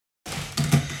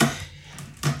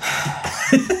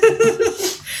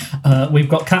We've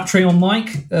got cat tree on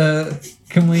mic.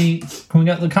 Can we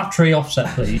get the cat tree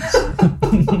offset, please?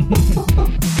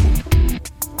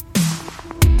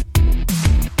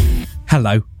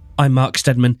 Hello, I'm Mark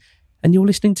Steadman, and you're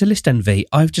listening to List Envy.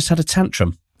 I've just had a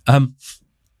tantrum.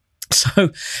 So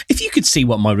if you could see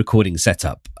what my recording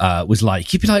setup was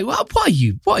like, you'd be like, well, what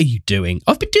are you doing?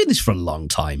 I've been doing this for a long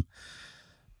time.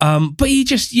 But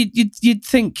you'd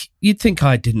think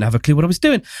I didn't have a clue what I was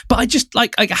doing. But I just I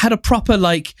had a proper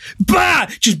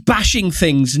just bashing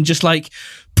things and just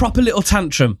proper little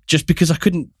tantrum just because I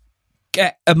couldn't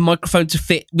get a microphone to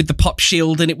fit with the pop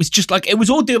shield, and it was just it was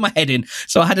all doing my head in.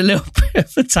 So I had a little bit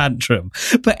of a tantrum,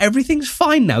 but everything's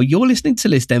fine now. You're listening to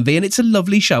List Envy, and it's a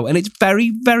lovely show, and it's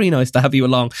very, very nice to have you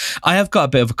along. I have got a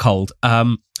bit of a cold.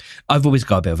 I've always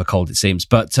got a bit of a cold, it seems,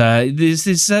 but this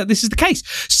is the case.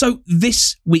 So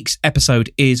this week's episode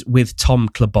is with Tom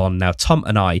Clabon. Now, Tom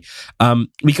and I,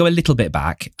 we go a little bit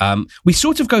back. We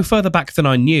sort of go further back than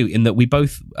I knew, in that we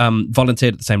both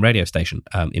volunteered at the same radio station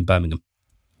in Birmingham.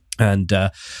 And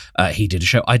he did a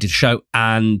show, I did a show,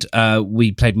 and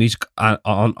we played music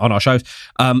on our shows.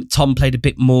 Tom played a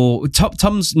bit more.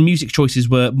 Tom's music choices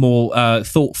were more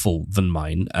thoughtful than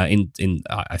mine. I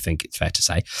think it's fair to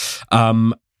say.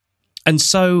 And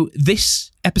so this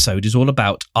episode is all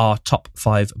about our top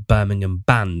 5 Birmingham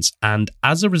bands. And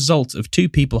as a result of two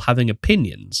people having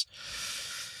opinions,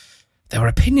 there were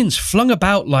opinions flung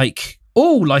about like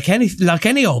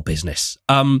any old business.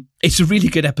 It's a really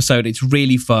good episode. It's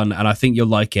really fun, and I think you'll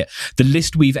like it. The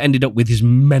list we've ended up with is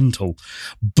mental,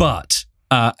 but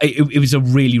it was a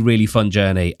really, really fun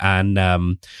journey, and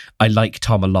I like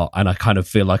Tom a lot, and I kind of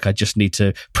feel like I just need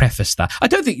to preface that. I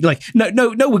don't think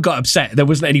no one got upset. There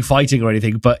wasn't any fighting or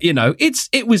anything, but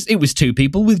it was two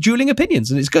people with dueling opinions,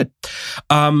 and it's good.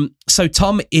 So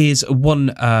Tom is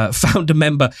one founder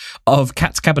member of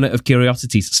Cat's Cabinet of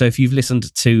Curiosities. So if you've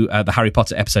listened to the Harry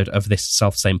Potter episode of this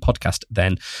self-same podcast,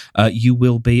 then you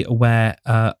will be aware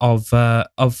of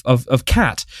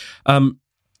Cat.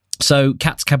 So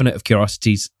Cat's Cabinet of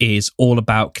Curiosities is all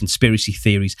about conspiracy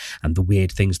theories and the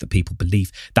weird things that people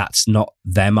believe. That's not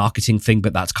their marketing thing,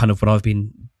 but that's kind of what I've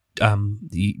been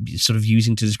sort of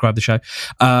using to describe the show.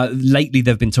 Lately,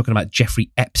 they've been talking about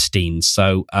Jeffrey Epstein.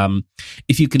 So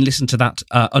if you can listen to that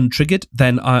untriggered,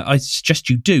 then I suggest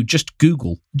you do. Just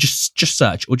Google, just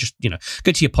search, or just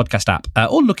go to your podcast app,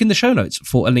 or look in the show notes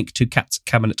for a link to Cat's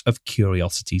Cabinet of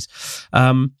Curiosities,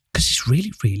 because it's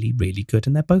really, really, really good,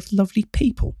 and they're both lovely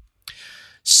people.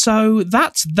 So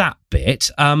that's that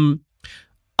bit.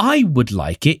 I would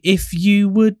like it if you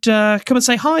would come and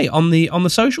say hi on the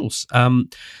socials.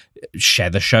 Share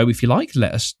the show if you like.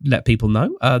 Let people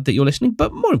know that you're listening.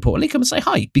 But more importantly, come and say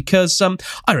hi, because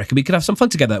I reckon we could have some fun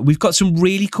together. We've got some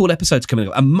really cool episodes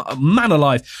coming up. Man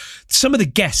alive, some of the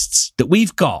guests that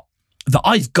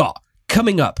I've got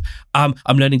coming up. I'm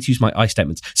learning to use my I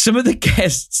statements. Some of the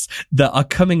guests that are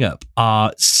coming up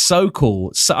are so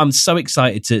cool. So I'm so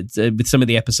excited to with some of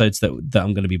the episodes that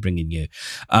I'm going to be bringing you.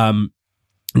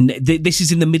 This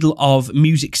is in the middle of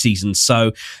music season.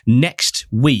 So next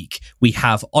week we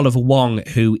have Oliver Wong,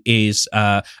 who is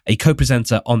a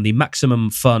co-presenter on the Maximum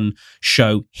Fun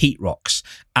show Heat Rocks.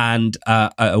 And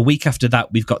a week after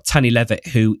that, we've got Tanny Levitt,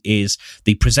 who is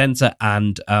the presenter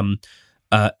and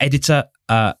editor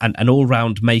and an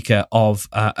all-round maker of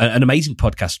an amazing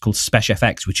podcast called Spesh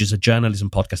FX, which is a journalism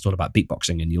podcast all about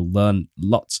beatboxing, and you'll learn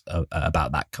lots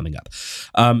about that coming up.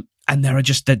 And there are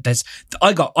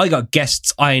I got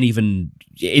guests I ain't even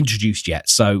introduced yet,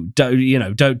 so don't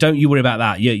you worry about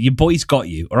that. Your boy's got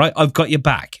you, all right? I've got your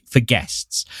back for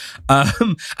guests,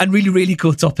 and really, really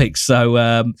cool topics.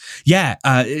 So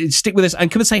stick with us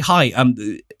and come and say hi.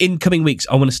 In coming weeks,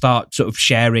 I want to start sort of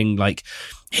sharing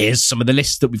here's some of the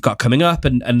lists that we've got coming up,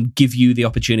 and give you the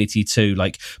opportunity to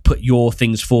put your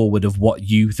things forward of what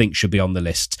you think should be on the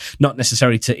list. Not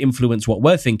necessarily to influence what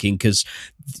we're thinking, because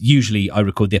usually I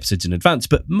record the episodes in advance,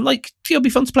 but it'll be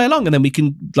fun to play along, and then we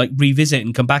can revisit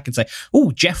and come back and say,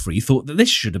 oh, Jeffrey thought that this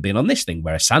should have been on this thing,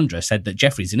 whereas Sandra said that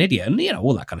Jeffrey's an idiot, and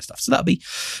all that kind of stuff. So that'd be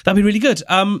really good.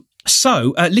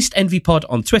 So List Envy Pod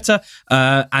on Twitter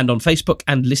and on Facebook,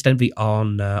 and List Envy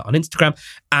on Instagram.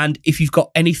 And if you've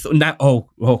got any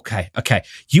okay,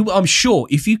 I'm sure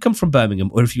if you come from Birmingham,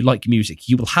 or if you like music,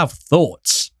 you will have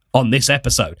thoughts on this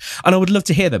episode, and I would love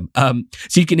to hear them.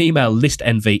 So you can email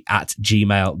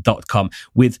listenvy@gmail.com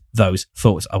with those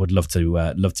thoughts. I would love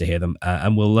to hear them,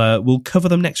 and we'll cover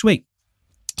them next week.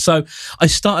 So I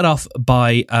started off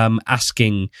by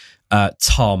asking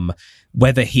Tom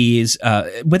whether he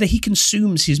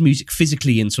consumes his music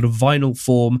physically in sort of vinyl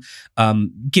form.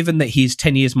 Given that he is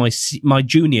 10 years my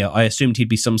junior, I assumed he'd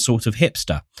be some sort of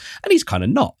hipster, and he's kind of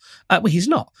not. Well, he's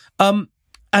not.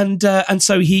 And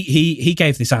so he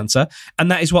gave this answer,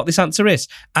 and that is what this answer is.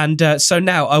 And so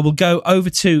now I will go over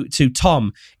to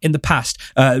Tom in the past,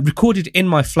 recorded in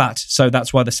my flat, so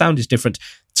that's why the sound is different.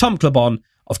 Tom Clubon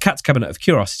of Cat's Cabinet of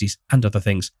Curiosities and Other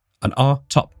Things, and our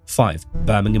top 5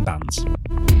 Birmingham bands.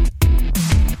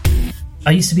 I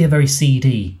used to be a very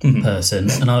CD person,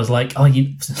 and I was like, "Oh,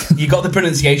 you got the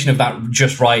pronunciation of that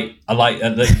just right. I like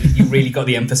you really got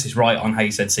the emphasis right on how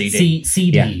you said CD.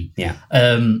 CD, yeah.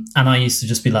 And I used to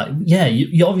just be like, yeah,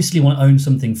 you obviously want to own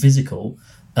something physical,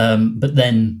 but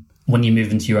then when you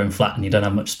move into your own flat and you don't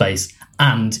have much space,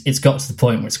 and it's got to the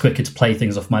point where it's quicker to play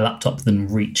things off my laptop than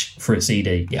reach for a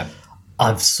CD. Yeah,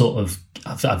 I've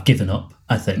given up.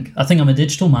 I think I'm a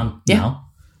digital man now.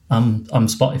 I'm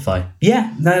Spotify.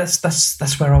 Yeah, no,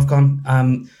 that's where I've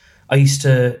gone. I used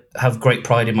to have great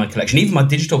pride in my collection, even my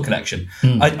digital collection.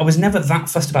 I was never that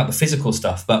fussed about the physical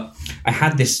stuff, but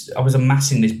I was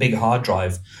amassing this big hard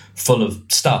drive full of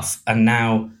stuff, and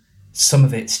now some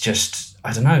of it's just,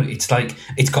 I don't know, it's like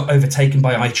it's got overtaken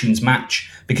by iTunes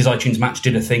Match, because iTunes Match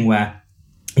did a thing where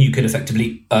you could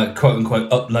effectively, quote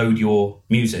unquote, upload your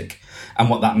music. And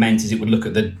what that meant is it would look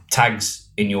at the tags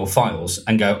in your files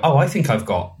and go, oh, I think I've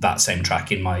got that same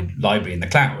track in my library in the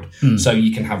cloud. So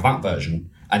you can have that version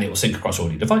and it will sync across all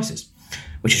your devices,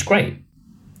 which is great.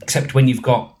 Except when you've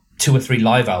got 2 or 3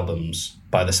 live albums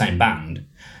by the same band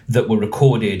that were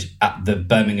recorded at the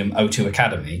Birmingham O2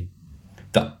 Academy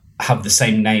that have the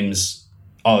same names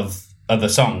of other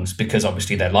songs, because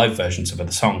obviously they're live versions of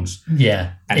other songs.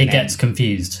 Yeah, and it gets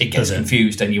confused. It gets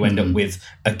confused, and you end up with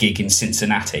a gig in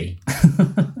Cincinnati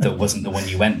that wasn't the one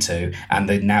you went to, and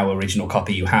the now original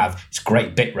copy you have, it's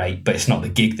great bit rate, but it's not the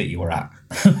gig that you were at.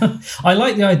 I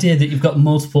like the idea that you've got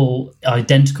multiple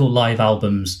identical live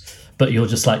albums, but you're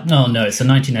just like, no, it's a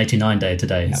 1989 day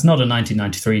today. It's not a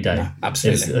 1993 day. No,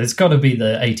 absolutely. It's got to be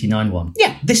the 89 one.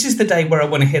 Yeah, this is the day where I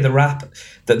want to hear the rap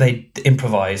that they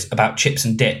improvise about chips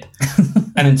and dip.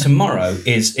 And then tomorrow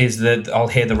is I'll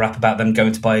hear the rap about them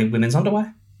going to buy women's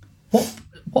underwear.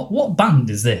 What band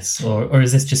is this? Or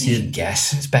is this just you can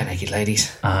guess. It's Bare Naked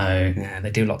Ladies. Oh. Yeah, they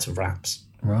do lots of raps.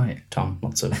 Right. Tom,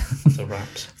 lots of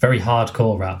raps. Very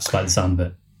hardcore raps by the sound of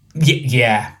it.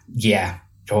 Yeah.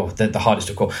 Oh, the hardest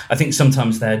of core. I think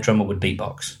sometimes their drummer would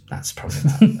beatbox. That's probably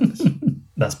that.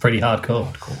 That's pretty hardcore.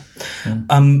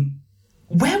 Yeah.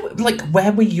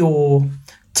 Where were your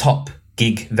top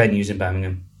gig venues in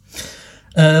Birmingham?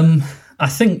 I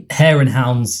think Hare and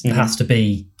Hounds has to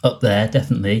be up there,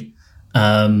 definitely.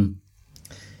 You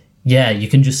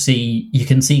can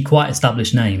see quite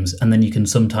established names, and then you can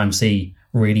sometimes see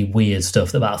really weird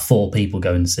stuff that about 4 people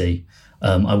go and see.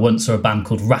 I once saw a band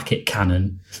called Racket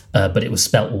Cannon, but it was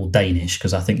spelt all Danish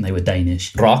because I think they were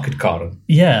Danish. Racket Cannon?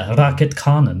 Yeah, Racket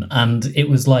Cannon. And it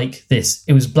was like this.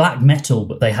 It was black metal,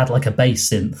 but they had like a bass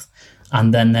synth.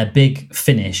 And then their big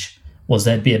finish was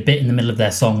there'd be a bit in the middle of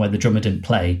their song where the drummer didn't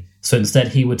play. So instead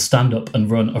he would stand up and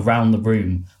run around the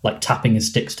room, like tapping his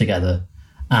sticks together.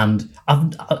 And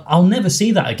I'll never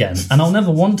see that again. And I'll never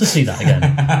want to see that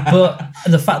again. But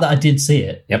the fact that I did see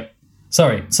it... Yep.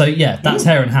 Sorry. So, yeah, that's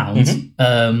Hare and Hounds.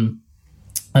 The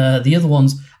other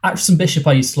ones, Actress and Bishop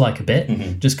I used to like a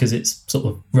bit, just because it's sort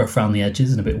of rough around the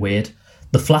edges and a bit weird.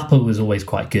 The Flapper was always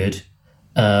quite good.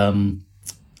 And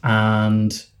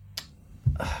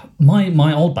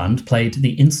my old band played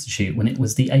the Institute when it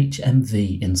was the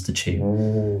HMV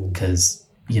Institute. Because,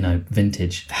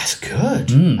 vintage. That's good.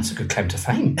 That's a good claim to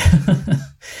fame.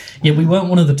 Yeah, we weren't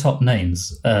one of the top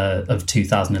names of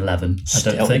 2011, I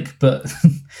don't think. But...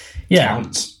 Yeah.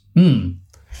 Counts.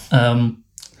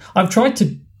 I've tried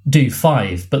to do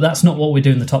 5, but that's not what we're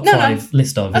doing the top 5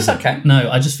 list of. That's okay. No,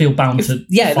 I just feel bound to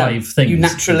 5 things. You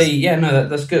naturally,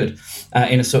 that's good.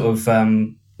 In a sort of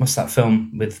what's that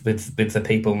film with the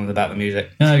people and about the music?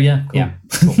 Oh yeah, cool. Yeah,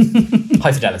 cool.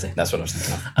 High Fidelity. That's what I was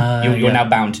thinking of. You're now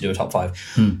bound to do a top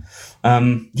 5. I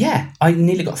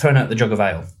nearly got thrown out the jug of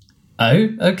ale. Oh,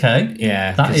 okay.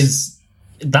 Yeah, that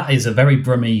is a very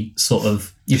Brummy sort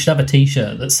of... You should have a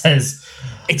T-shirt that says...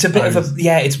 It's a bit of a...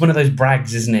 Yeah, it's one of those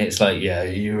brags, isn't it? It's like, yeah,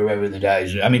 you remember the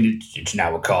days... I mean, it's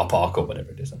now a car park or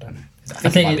whatever it is. I don't know. I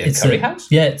think it might be a curry house.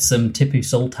 Yeah, it's Tipu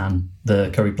Sultan,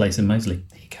 the curry place in Moseley.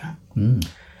 There you go.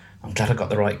 I'm glad I got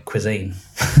the right cuisine.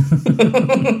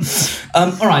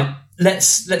 All right,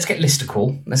 let's get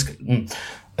listicle. Let's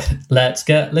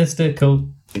get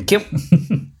listicle. Thank you.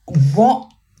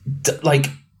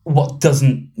 What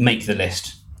doesn't make the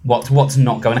list? What's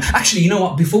not going on? Actually, you know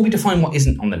what? Before we define what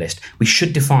isn't on the list, we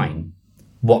should define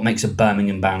what makes a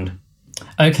Birmingham band.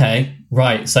 Okay,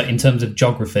 right. So in terms of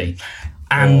geography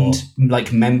and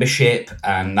like membership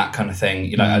and that kind of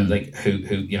thing, like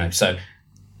who, so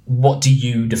what do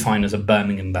you define as a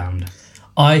Birmingham band?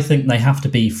 I think they have to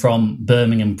be from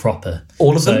Birmingham proper.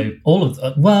 All of them? All of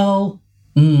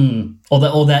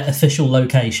or their official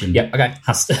location. Yep, okay.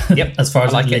 Has to, yep. As far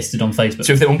as it's listed on Facebook.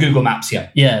 So if they're on Google Maps, yeah.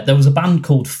 Yeah, there was a band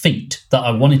called Feet that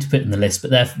I wanted to put in the list,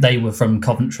 but they were from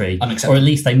Coventry. Unacceptable. Or at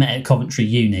least they met at Coventry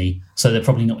Uni, so they're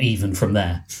probably not even from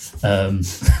there.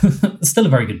 Still a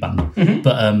very good band. Mm-hmm.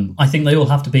 But I think they all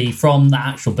have to be from the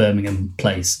actual Birmingham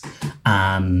place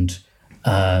and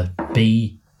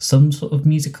be some sort of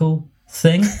musical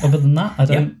thing. Other than that, I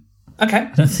don't... Yep. Okay.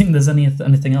 I don't think there's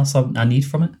anything else I need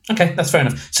from it. Okay, that's fair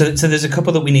enough. So there's a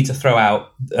couple that we need to throw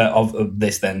out of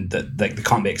this then that they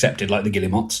can't be accepted, like the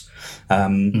Guillemots.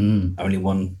 Only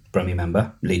one Brummie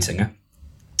member, lead singer.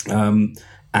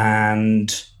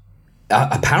 And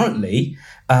apparently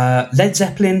Led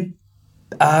Zeppelin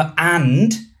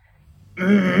and...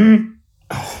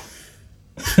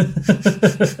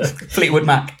 Fleetwood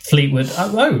Mac. Fleetwood.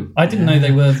 Oh, I didn't know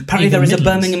they were... Apparently there is a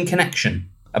Birmingham connection.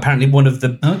 Apparently one of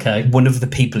the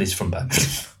people is from Birmingham.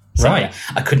 So, right. Yeah,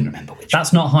 I couldn't remember which.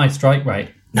 That's not high strike rate.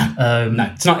 No,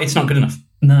 no, it's not good enough.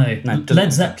 No.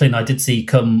 Led Zeppelin I did see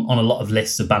come on a lot of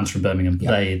lists of bands from Birmingham,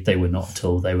 but they were not at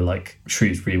all. They were like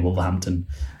Shrewsbury, Wolverhampton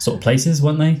sort of places,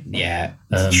 weren't they? Yeah,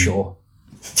 sure.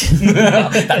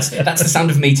 that's the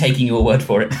sound of me taking your word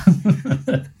for it.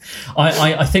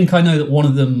 I think I know that one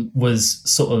of them was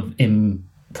sort of in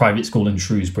private school in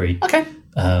Shrewsbury. Okay.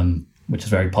 Which is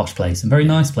a very posh place and very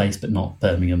nice place, but not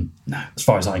Birmingham. No, as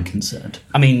far as I'm concerned.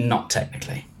 I mean, not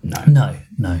technically. No.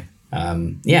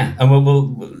 Yeah, and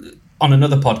we'll on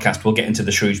another podcast we'll get into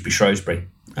the Shrewsbury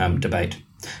debate,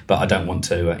 but I don't want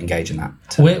to engage in that.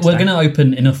 We're going to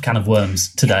open enough can of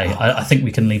worms today. I think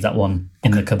we can leave that one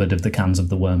in the cupboard of the cans of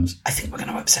the worms. I think we're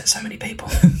going to upset so many people,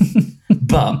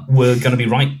 but we're going to be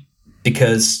right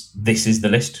because this is the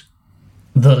list.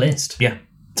 The list, yeah.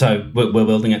 So we're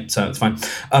building it, so it's fine.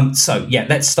 So yeah,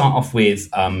 let's start off with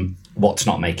what's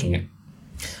not making it.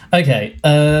 Okay,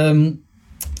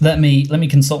 let me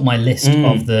consult my list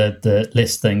of the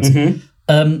list things.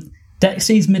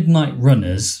 Dexy's Midnight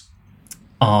Runners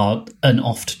are an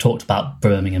oft talked about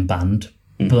Birmingham band,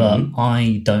 but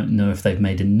I don't know if they've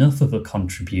made enough of a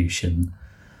contribution.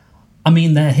 I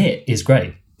mean, their hit is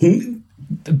great,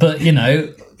 but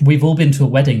we've all been to a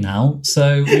wedding now,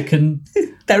 so we can.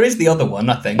 There is the other one,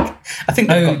 I think. I think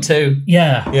they've got two.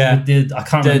 Yeah. I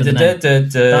can't remember the name.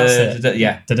 That's it.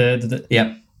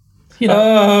 Yeah. Yeah.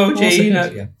 Oh, gee.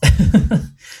 Yeah.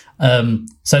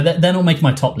 So they're not making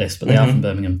my top list, but they are from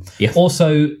Birmingham. Yeah.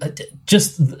 Also,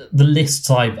 just the lists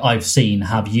I've seen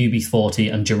have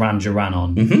UB40 and Duran Duran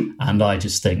on, and I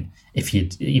just think if you're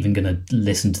even going to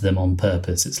listen to them on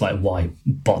purpose, it's like, why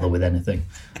bother with anything?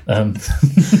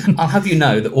 I'll have you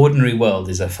know that Ordinary World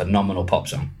is a phenomenal pop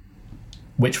song.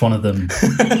 Which one of them is...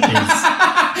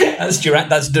 That's Duran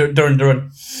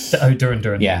Duran. Oh, Duran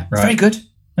Duran. Yeah. Right. Very good.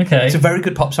 Okay. It's a very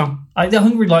good pop song. The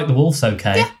Hungry Like the Wolf's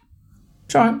okay. Yeah.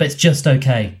 It's all right. But it's just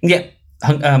okay. Yeah.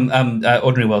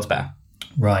 Ordinary World's better.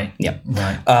 Right. Yeah.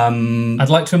 Right. I'd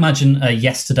like to imagine a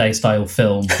Yesterday-style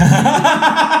film.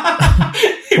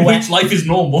 In which life is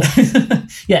normal.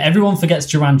 Yeah, everyone forgets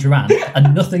Duran Duran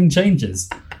and nothing changes.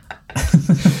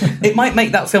 It might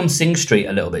make that film Sing Street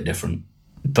a little bit different.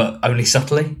 But only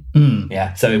subtly.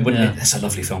 Yeah, so it wouldn't. It's a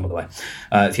lovely film, by the way.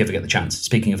 If you ever get the chance.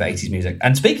 Speaking of 80s music,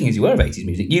 and speaking as you were of 80s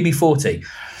music, UB40.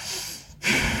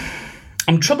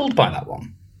 I'm troubled by that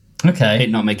one. Okay,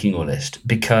 it not making your list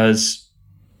because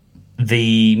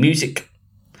the music.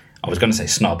 I was going to say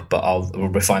snob, but I'll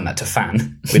refine that to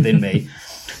fan within me.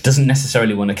 Doesn't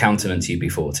necessarily want to countenance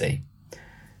UB40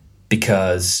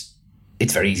 because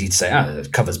it's very easy to say, a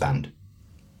covers band,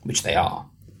 which they are.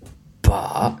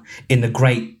 But in the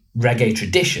great reggae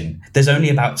tradition, there's only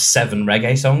about 7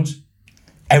 reggae songs.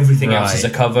 Everything else is a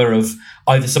cover of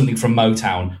either something from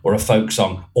Motown or a folk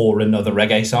song or another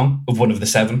reggae song of one of the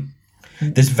 7.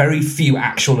 There's very few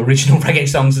actual original reggae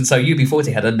songs, and so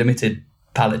UB40 had a limited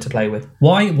palette to play with.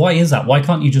 Why is that? Why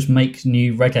can't you just make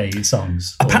new reggae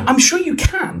songs? I'm sure you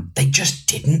can. They just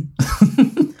didn't.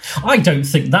 I don't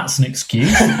think that's an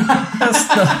excuse.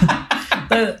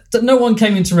 No one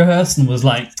came into rehearsal and was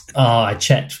like, I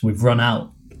checked, we've run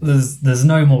out. There's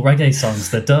no more reggae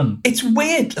songs, they're done. It's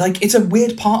weird. It's a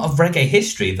weird part of reggae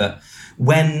history that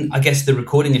when, I guess, the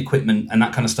recording equipment and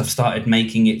that kind of stuff started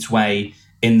making its way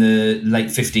in the late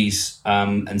 50s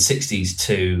and 60s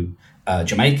to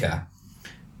Jamaica,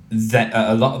 that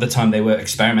a lot of the time they were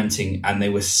experimenting and they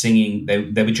were singing,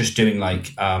 they were just doing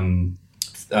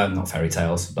not fairy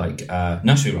tales, like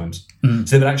nursery rhymes. So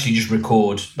they would actually just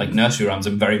record like nursery rhymes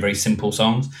and very, very simple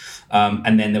songs.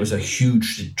 And then there was a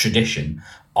huge tradition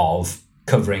of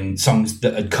covering songs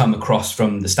that had come across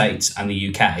from the States and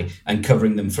the UK and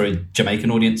covering them for a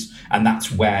Jamaican audience. And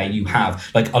that's where you have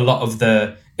like a lot of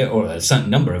or a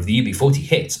certain number of the UB40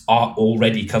 hits are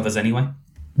already covers anyway.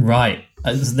 Right.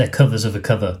 They're covers of a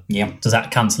cover. Yeah. Does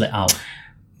that cancel it out?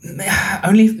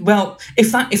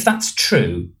 If that's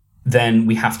true, then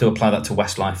we have to apply that to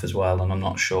Westlife as well, and I'm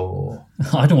not sure.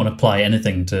 I don't want to apply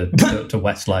anything to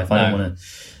Westlife. I don't want to.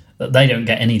 They don't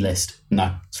get any list.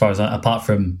 No, as far as apart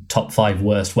from top 5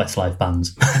 worst Westlife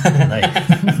bands,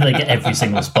 they get every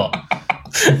single spot.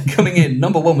 Coming in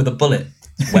number 1 with a bullet,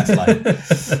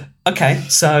 Westlife. Okay,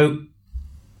 so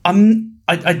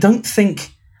I don't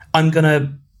think I'm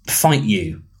gonna fight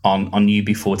you on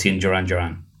UB40 and Duran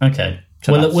Duran. Okay.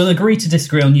 So we'll agree to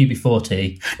disagree on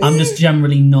UB40. I'm just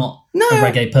generally not a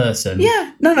reggae person.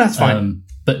 Yeah, no, that's fine.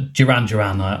 But Duran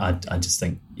Duran, I just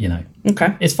think,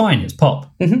 okay, it's fine, it's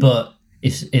pop, but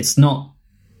it's not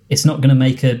going to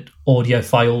make an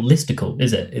audiophile listicle,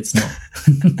 is it? It's not.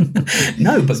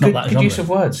 No, but good use of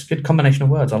words, good combination of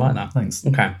words. I like that. Thanks.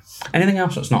 Okay, anything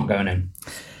else that's not going in?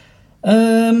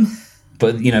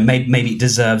 But maybe it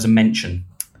deserves a mention.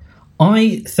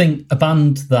 I think a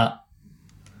band that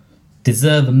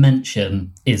deserve a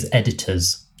mention is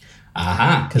Editors.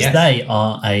 Aha, because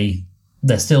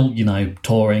they're still,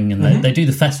 touring and they do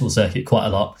the festival circuit quite a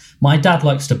lot. My dad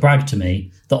likes to brag to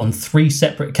me that on 3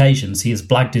 separate occasions he has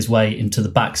blagged his way into the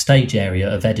backstage area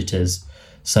of Editors.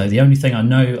 So the only thing I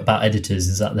know about Editors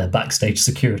is that their backstage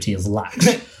security is lax.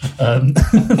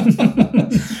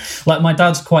 Like my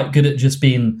dad's quite good at just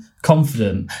being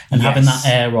confident and having that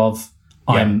air of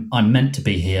I'm meant to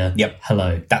be here. Yep.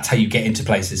 Hello. That's how you get into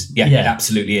places. Yeah, it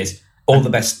absolutely is. All the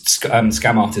best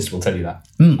scam artists will tell you that.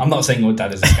 I'm not saying your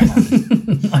dad is a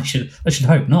scam artist. I should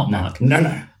hope not, Mark.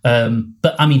 No.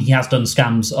 But I mean, he has done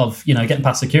scams of getting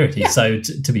past security. Yeah. So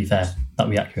to be fair,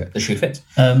 that'd be accurate. The shoe fits.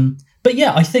 But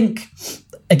yeah, I think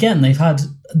again they've had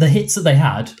the hits that they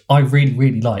had. I really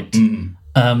really liked.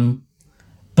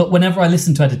 But whenever I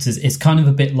listen to Editors, it's kind of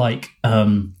a bit like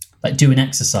doing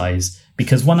exercise.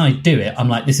 Because when I do it, I'm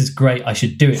like, this is great, I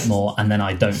should do it more, and then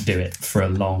I don't do it for a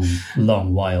long,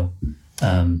 long while.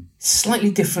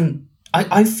 Slightly different.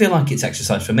 I feel like it's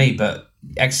exercise for me, but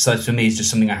exercise for me is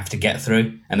just something I have to get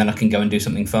through, and then I can go and do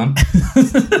something fun.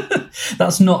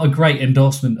 That's not a great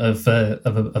endorsement of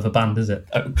a band, is it?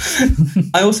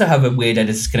 I also have a weird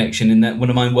Editors connection in that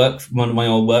one of my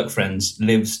old work friends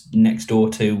lives next door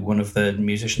to one of the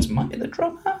musicians. Might be the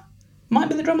drummer,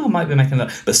 might be making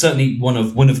that, but certainly one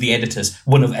of editors.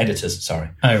 Sorry.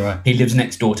 Oh right. He lives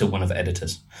next door to one of the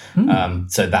editors.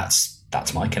 So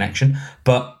that's my connection.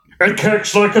 But it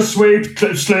kicks like a sleep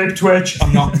twitch.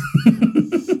 I'm not.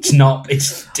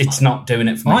 It's not doing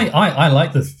it for me. I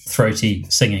like the throaty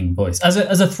singing voice as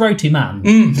a throaty man.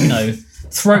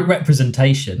 Throat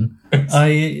representation.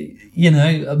 A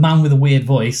man with a weird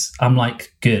voice. I'm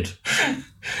like, good.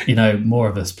 More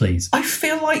of us, please. I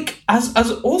feel like, as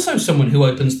also someone who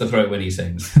opens the throat when he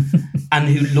sings and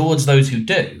who lauds those who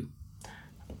do,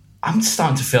 I'm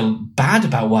starting to feel bad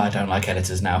about why I don't like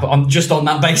Editors now. But I'm just on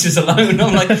that basis alone.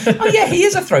 I'm like, oh yeah, he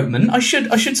is a throatman. I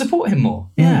should support him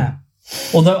more. Yeah.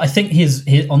 Although I think his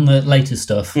on the later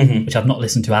stuff, which I've not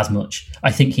listened to as much,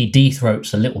 I think he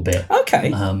de-throats a little bit.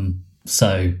 Okay.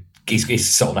 So he's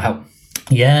sold out.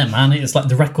 Yeah, man, it's like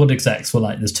the record execs were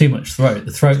like, there's too much throat.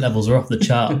 The throat levels are off the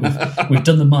chart. We've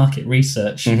done the market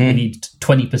research. We need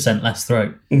 20% less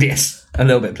throat. Yes, a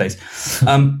little bit, please.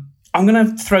 I'm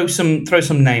going to throw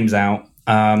some names out,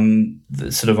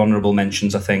 the sort of honourable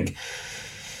mentions, I think.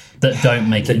 That don't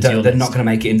make it into your list. They're not going to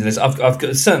make it into this. I've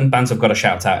got certain bands I've got to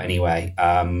shout out anyway,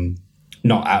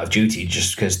 not out of duty,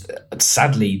 just because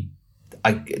sadly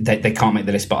they can't make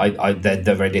the list, but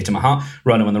they're very dear to my heart.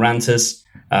 Rhino and the Ranters,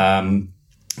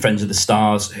 Friends of the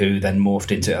Stars, who then morphed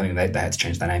into, I think they had to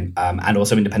change their name, and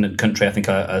also Independent Country, I think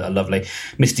are lovely.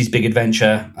 Misty's Big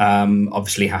Adventure,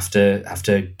 obviously have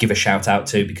to give a shout out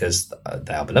to, because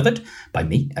they are beloved by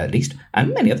me at least,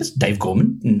 and many others. Dave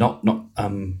Gorman, not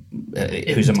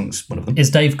who's amongst one of them. Is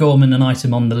Dave Gorman an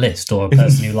item on the list, or a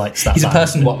person who likes that? He's band? A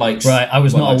person what likes. Right, I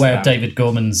was not aware of David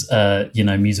Gorman's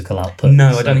musical output.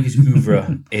 No, I don't think his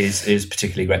oeuvre is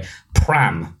particularly great.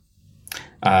 Pram.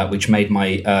 Which made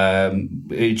my,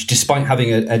 despite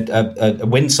having a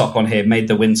windsock on here, made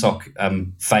the windsock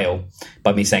fail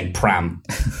by me saying pram.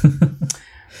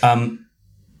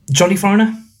 Jolly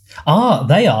Foreigner?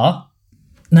 They are.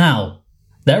 Now,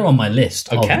 they're on my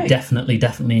list. Okay. I'll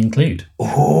definitely include.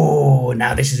 Oh,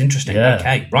 now this is interesting. Yeah.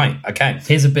 Okay, right. Okay.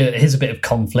 Here's a bit of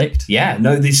conflict. Yeah,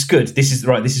 no, this is good. This is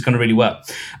right. This is going to really work.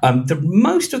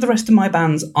 Most of the rest of my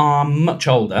bands are much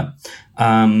older,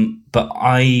 but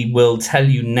I will tell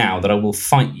you now that I will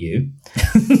fight you.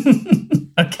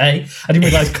 Okay, I didn't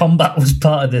realise combat was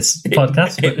part of this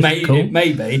podcast. It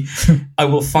may be. I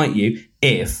will fight you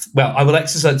if. Well, I will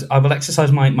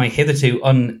exercise my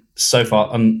hitherto so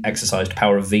far unexercised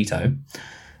power of veto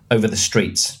over the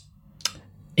streets.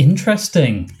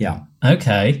 Interesting. Yeah.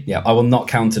 Okay. Yeah, I will not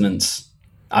countenance.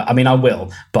 I mean, I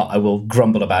will, but I will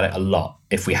grumble about it a lot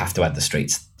if we have to add the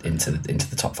streets into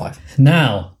the top 5.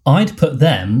 Now, I'd put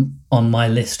them on my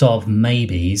list of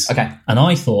maybes. Okay. And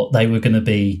I thought they were going to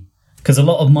be, because a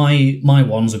lot of my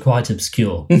ones are quite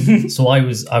obscure. So I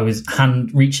was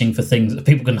hand reaching for things that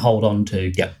people can hold on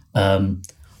to. Yeah.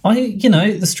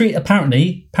 The Street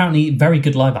apparently very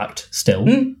good live act still.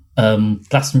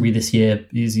 Glastonbury this year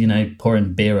is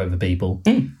pouring beer over people.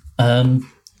 I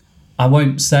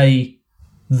won't say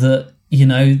that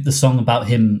the song about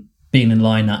him being in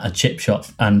line at a chip shop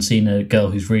and seeing a girl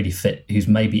who's really fit, who's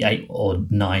maybe 8 or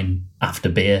 9 after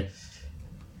beer,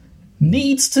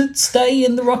 needs to stay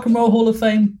in the Rock and Roll Hall of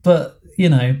Fame, but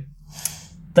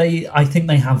I think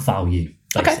they have value,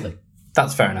 basically. Okay.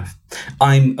 That's fair enough.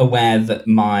 I'm aware that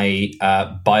my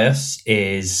bias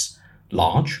is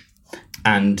large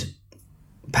and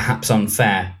perhaps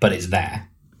unfair, but it's there.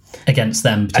 Against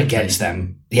them, particularly. Against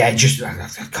them. Yeah, I just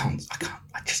can't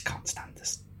stand the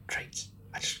streets.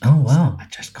 I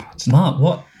just can't stand.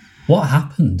 Mark, what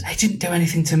happened? They didn't do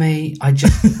anything to me. I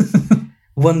just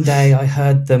one day I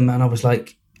heard them and I was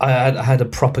like, I had a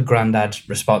proper grandad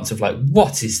response of like,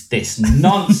 what is this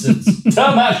nonsense?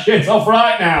 Turn that shit off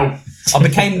right now.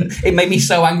 It made me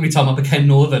so angry, Tom, I became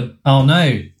northern. Oh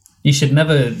no. You should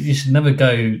never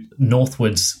go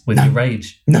northwards with your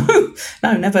rage. No,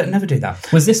 never do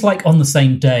that. Was this like on the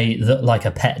same day that like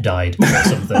a pet died or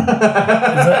something?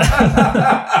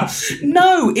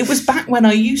 No, it was back when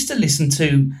I used to listen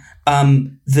to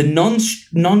the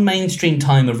non-mainstream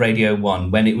time of Radio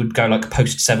 1 when it would go like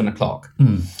post 7 o'clock.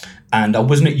 And I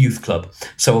wasn't at youth club.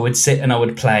 So I would sit and I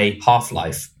would play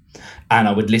Half-Life and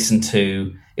I would listen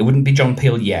to, it wouldn't be John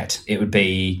Peel yet. It would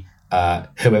be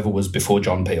whoever was before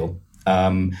John Peel.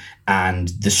 And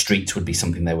the streets would be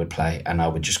something they would play. And I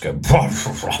would just go... As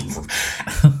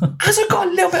I got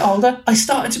a little bit older, I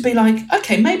started to be like,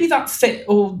 okay, maybe that fit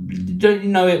or don't you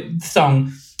know it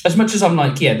song. As much as I'm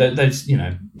like, yeah, those,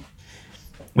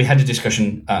 we had a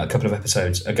discussion a couple of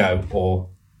episodes ago, or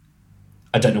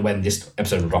I don't know when this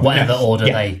episode will drop. Whatever order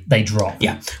they drop.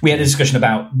 Yeah. We had a discussion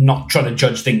about not trying to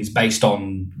judge things based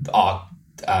on our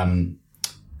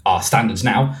standards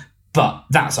now. But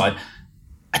that aside,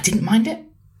 I didn't mind it.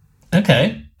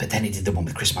 Okay. But then he did the one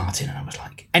with Chris Martin, and I was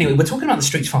like... Anyway, we're talking about the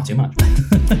streets far too much.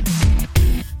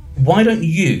 Why don't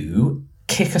you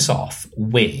kick us off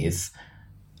with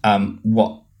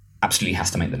what absolutely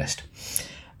has to make the list?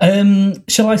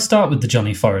 Shall I start with the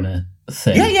Johnny Foreigner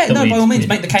thing? Yeah, no, by all means,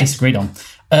 make the case. Disagreed on.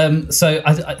 So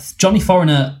Johnny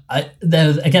Foreigner,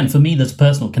 there again, for me, there's a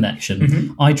personal connection.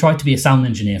 Mm-hmm. I tried to be a sound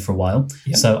engineer for a while.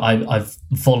 Yep. So I've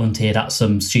volunteered at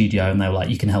some studio and they were like,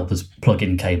 you can help us plug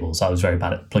in cables. I was very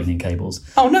bad at plugging in cables.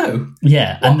 Oh, no.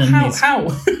 Yeah. What? And then How?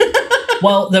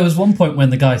 Well, there was one point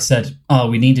when the guy said, oh,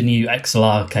 we need a new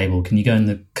XLR cable. Can you go in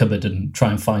the cupboard and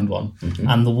try and find one? Mm-hmm.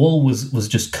 And the wall was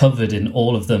just covered in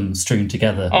all of them strewn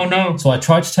together. Oh, no. So I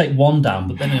tried to take one down,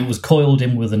 but then it was coiled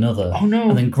in with another. Oh, no.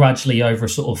 And then gradually over a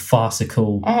sort of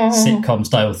farcical sitcom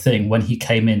style thing, when he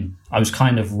came in, I was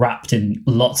kind of wrapped in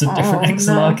lots of different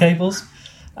XLR cables.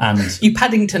 And you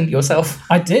Paddingtoned yourself.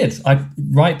 I did. I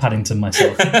right Paddington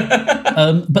myself.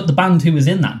 But the band who was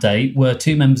in that day were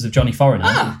 2 members of Johnny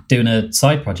Foreigner doing a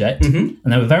side project, and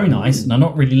they were very nice. And I'd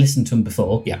not really listened to them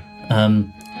before. Yeah.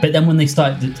 But then when they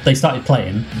started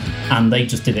playing, and they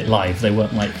just did it live. They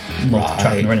weren't like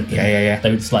multi-tracking or anything. Yeah.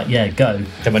 They were just like, yeah, go.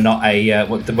 They were not a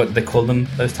what do they call them?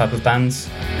 Those type of bands.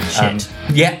 Shit.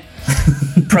 Yeah.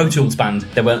 Pro Tools band.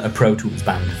 They weren't a Pro Tools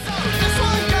band.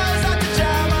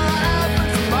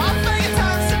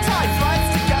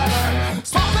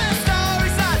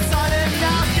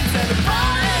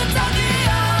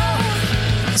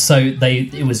 So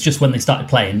it was just when they started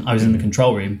playing, I was in the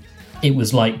control room. It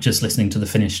was like just listening to the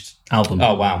finished album.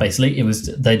 Oh, wow. Basically, it was,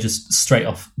 they just straight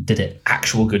off did it.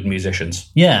 Actual good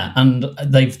musicians. Yeah, and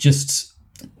they've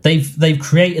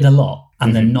created a lot,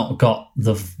 and they've not got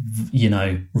the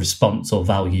response or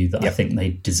value that I think they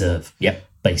deserve. Yep.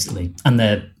 Basically, and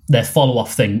their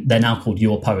follow-off thing, they're now called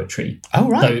Your Poetry. Oh,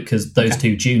 right. Because those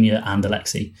two, Junior and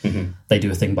Alexi, they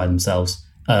do a thing by themselves.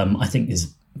 I think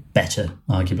is better,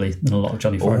 arguably, than a lot of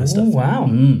Johnny Foreigner stuff. Wow.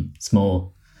 It's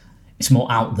more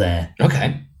out there.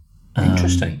 Okay.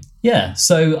 Interesting. Yeah,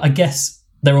 so I guess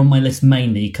they're on my list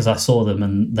mainly because I saw them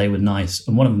and they were nice.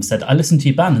 And one of them said, I listened to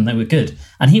your band and they were good.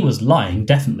 And he was lying,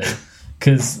 definitely,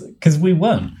 because we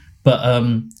weren't. But,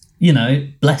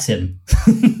 bless him.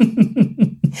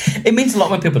 It means a lot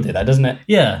when people do that, doesn't it?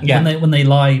 Yeah. When they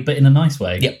lie, but in a nice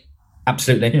way. Yep,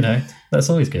 absolutely. That's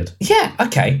always good. Yeah,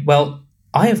 okay. Well,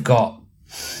 I've got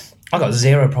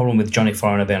zero problem with Johnny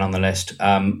Foreigner being on the list.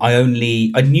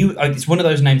 It's one of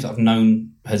those names that I've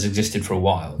known has existed for a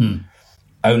while.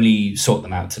 Only sought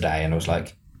them out today, and I was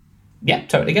like, yeah,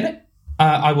 totally get it.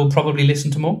 I will probably listen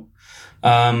to more.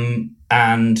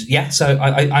 And yeah, so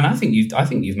I think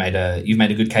you've made a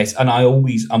good case, and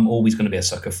I'm always going to be a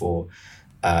sucker for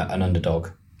an underdog,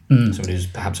 somebody who's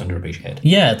perhaps underappreciated.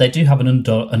 Yeah, they do have an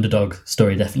underdog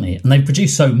story, definitely, and they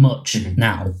produce so much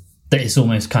now that it's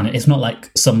almost it's not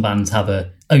like some bands have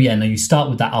you start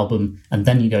with that album and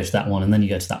then you go to that one and then you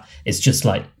go to that. It's just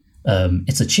like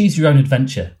it's a choose your own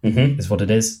adventure, is what it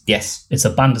is. Yes, it's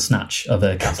a Bandersnatch of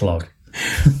a catalogue.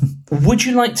 Would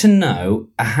you like to know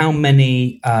how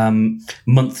many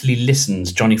monthly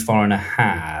listens Johnny Foreigner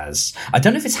has? I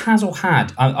don't know if it's has or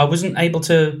had. I wasn't able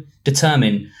to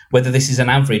determine whether this is an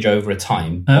average over a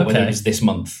time or whether it was this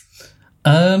month.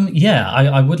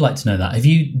 I would like to know that. Have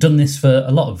you done this for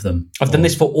a lot of them? I've done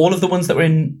this for all of the ones that were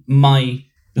in my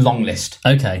long list.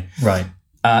 Okay, right.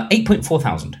 8.4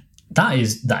 thousand. That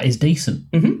is decent.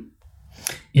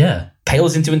 Yeah.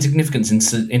 Pales into insignificance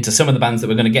into some of the bands that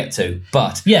we're going to get to,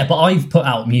 but I've put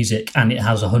out music and it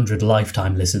has 100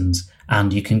 lifetime listens,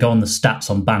 and you can go on the stats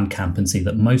on Bandcamp and see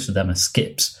that most of them are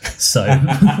skips. So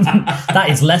that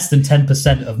is less than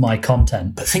 10% of my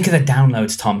content. But think of the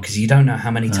downloads, Tom, because you don't know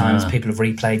how many times people have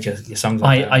replayed your songs.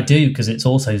 I do, because it's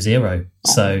also 0.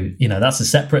 So that's a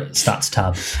separate stats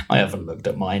tab. I haven't looked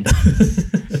at mine.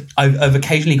 I've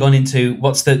occasionally gone into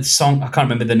what's the song? I can't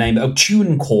remember the name.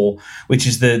 TuneCore, which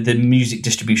is the music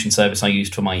distribution service I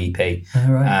used for my EP.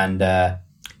 Oh, right. And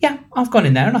I've gone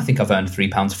in there and I think I've earned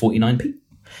 £3.49p.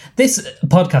 This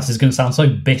podcast is going to sound so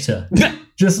bitter.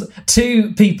 Just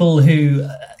two people who,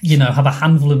 have a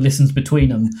handful of listens between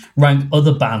them rank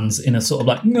other bands in a sort of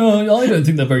like, no, I don't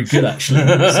think they're very good, actually.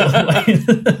 Sort of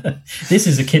way. This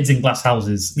is a Kids in Glass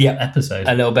Houses episode.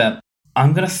 A little bit.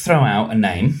 I'm going to throw out a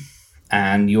name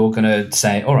and you're going to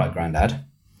say, all right, Grandad.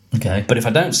 Okay. But if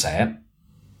I don't say it,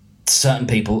 certain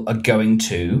people are going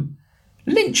to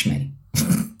lynch me.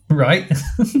 Right.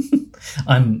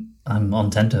 I'm on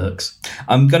tenterhooks.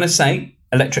 I'm going to say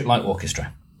Electric Light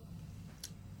Orchestra.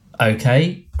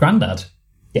 Okay, Grandad.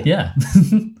 Yeah.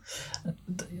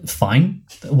 Fine.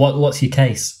 What's your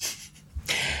case?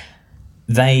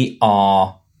 They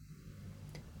are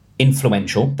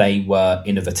influential. They were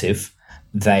innovative.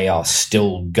 They are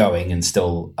still going and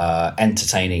still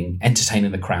entertaining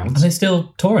the crowds. Are they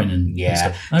still touring? And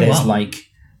stuff?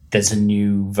 There's a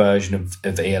new version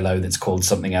of ELO that's called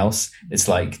something else. It's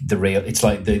like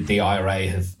the IRA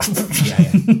have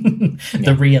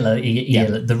the real ELO,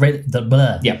 the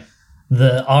blur. Yeah.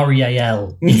 The REAL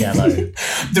ELO.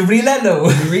 The real ELO.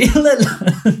 The real ELO.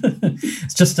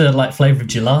 It's just a flavour of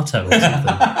gelato or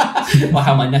something. Or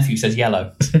how my nephew says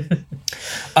yellow.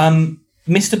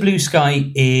 Mr. Blue Sky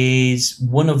is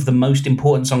one of the most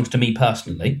important songs to me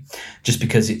personally, just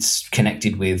because it's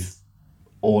connected with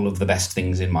all of the best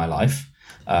things in my life.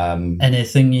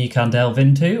 Anything you can delve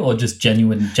into, or just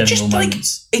general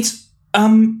moments? It's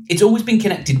always been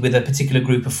connected with a particular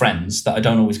group of friends that I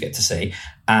don't always get to see,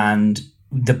 and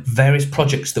the various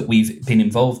projects that we've been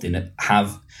involved in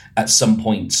have at some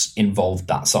points involved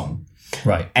that song.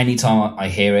 Right. Anytime I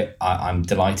hear it, I'm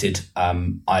delighted.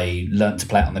 I learned to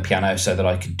play it on the piano so that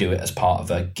I could do it as part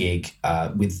of a gig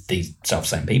with these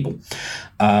self-same people.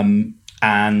 They're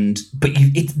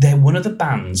one of the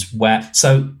bands where.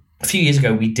 So a few years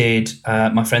ago, we did.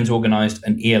 My friends organised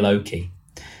an ELO key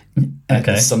at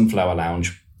the Sunflower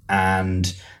Lounge,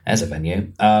 and there's a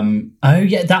venue.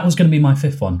 That was going to be my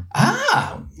fifth one.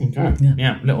 Okay.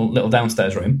 Yeah, little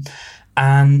downstairs room,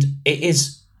 and it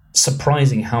is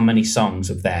surprising how many songs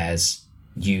of theirs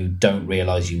you don't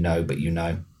realise you know, but you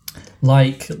know.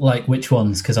 Like which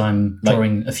ones? Because I'm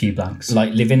drawing a few blanks.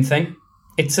 Like Living Thing.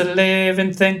 It's a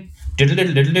living thing.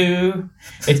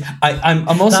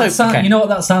 I'm also. You know what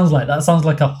that sounds like? That sounds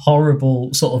like a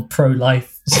horrible sort of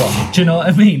pro-life song. Do you know what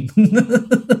I mean?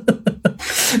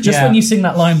 Just when you sing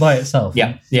that line by itself.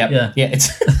 Yeah. It's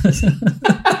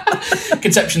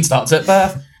conception starts at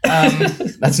birth.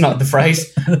 That's not the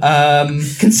phrase.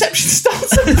 Conception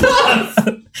starts at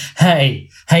birth. Hey,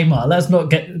 Mark. Let's not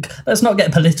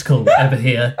get political over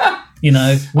here. You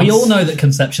know, we all know that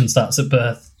conception starts at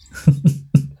birth.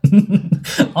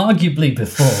 Arguably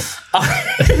before.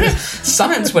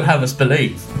 Science would have us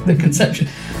believe the conception.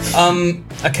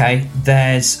 Okay,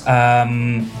 there's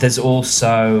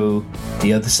also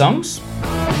the other songs.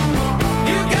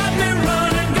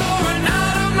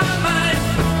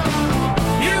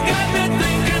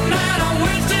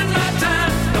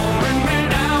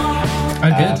 Oh,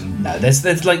 good. No,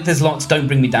 there's lots. Don't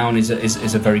Bring Me Down is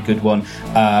a very good one.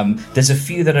 There's a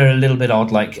few that are a little bit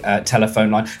odd, like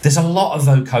Telephone Line. There's a lot of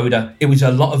vocoder. It was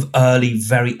a lot of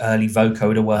very early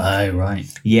vocoder work. Oh, right.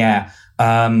 Yeah.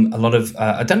 A lot of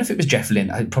I don't know if it was Jeff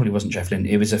Lynne. It probably wasn't Jeff Lynne.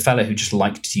 It was a fella who just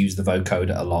liked to use the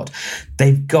vocoder a lot.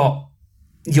 They've got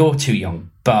You're Too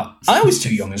Young, but I was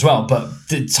too young as well. But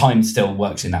the time still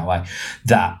works in that way.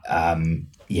 That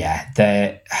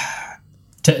they're.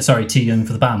 Sorry, too young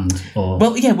for the band? Or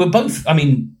Well, yeah, we're both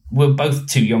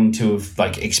too young to have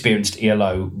experienced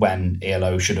ELO when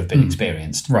ELO should have been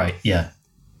experienced. Right, yeah.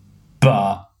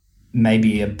 But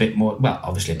maybe a bit more. Well,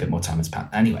 obviously a bit more time has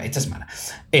passed. Anyway, it doesn't matter.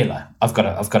 ELO, I've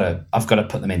got to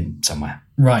put them in somewhere.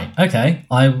 Right. Okay.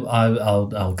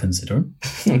 I'll consider them.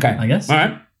 Okay, I guess. All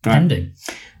right. Pending.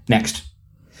 Next.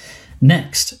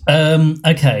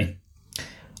 Okay.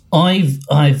 I've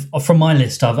from my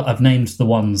list, I've named the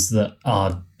ones that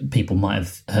people might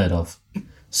have heard of.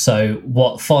 So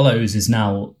what follows is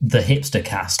now the hipster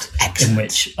cast. Excellent. In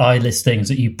which I list things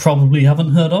that you probably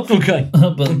haven't heard of. Okay.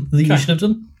 But that you should have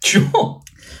done. Sure.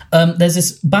 There's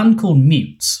this band called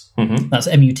Mutes. Mm-hmm. That's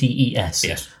Mutes.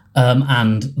 Yes.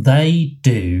 And they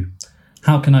do,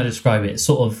 how can I describe it?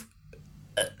 Sort of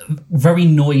very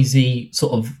noisy,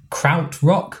 sort of kraut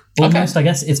rock almost. I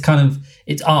guess it's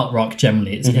art rock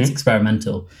generally. It's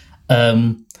experimental,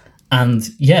 and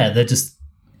yeah, they're just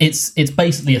it's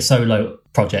basically a solo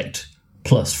project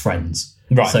plus friends.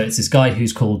 Right. So it's this guy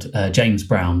who's called James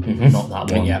Brown, not that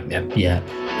one. Yeah.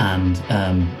 And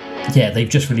they've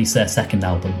just released their second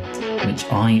album, which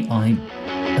I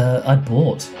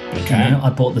bought. Okay. You know, I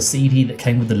bought the CD that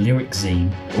came with the lyric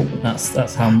zine. Ooh.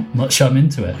 That's how much I'm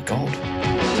into it. God.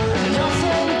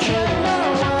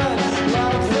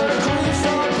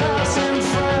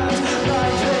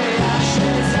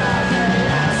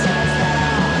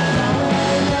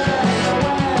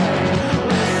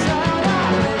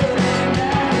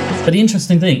 But the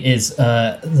interesting thing is,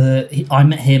 I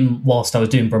met him whilst I was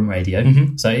doing Brum Radio.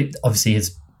 Mm-hmm. So obviously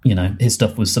his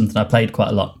stuff was something I played quite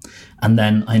a lot, and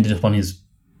then I ended up on his,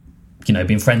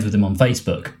 being friends with him on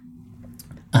Facebook.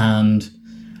 And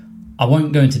I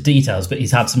won't go into details, but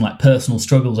he's had some personal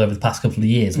struggles over the past couple of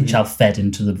years, which have fed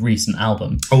into the recent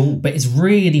album. Oh, but it's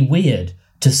really weird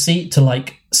to see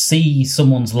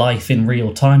someone's life in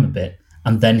real time a bit,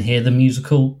 and then hear the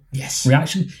musical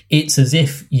reaction. It's as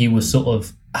if you were sort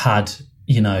of had,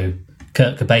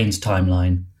 Kurt Cobain's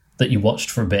timeline that you watched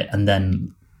for a bit, and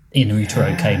then In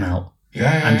Utero came out.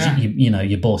 Yeah. And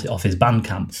you bought it off his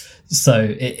Bandcamp.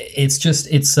 So I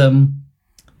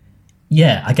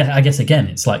guess again,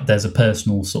 it's like there's a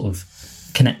personal sort of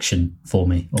connection for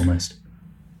me almost.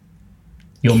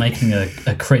 You're making a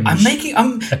cringe.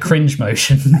 A cringe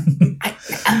motion.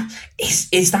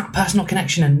 Is that personal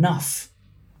connection enough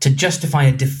to justify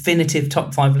a definitive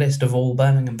top 5 list of all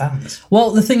Birmingham bands? Well,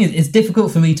 the thing is, it's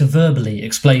difficult for me to verbally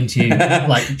explain to you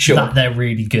that they're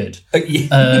really good. He's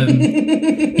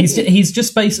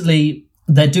just basically,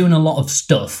 they're doing a lot of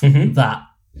stuff that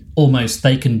almost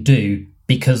they can do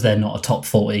because they're not a top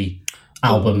 40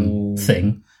 album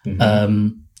thing.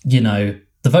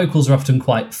 The vocals are often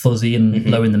quite fuzzy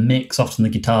and low in the mix. Often the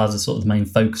guitars are sort of the main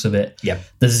focus of it. Yep.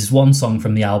 There's this one song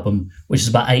from the album which is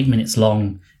about 8 minutes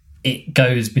long. It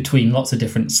goes between lots of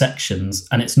different sections,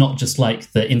 and it's not just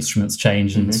like the instruments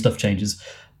change and stuff changes,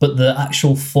 but the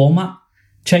actual format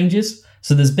changes.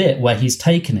 So there's a bit where he's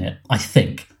taken it, I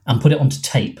think, and put it onto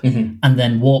tape and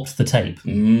then warped the tape.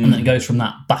 And then it goes from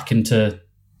that back into,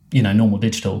 normal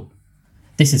digital.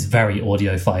 This is very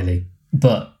audiophile,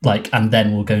 but and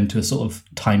then we'll go into a sort of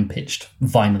time-pitched,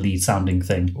 vinyl-y sounding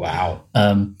thing. Wow.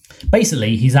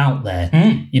 Basically, he's out there.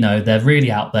 They're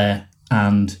really out there,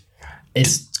 and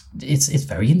it's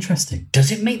very interesting.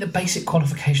 Does it meet the basic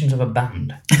qualifications of a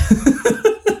band?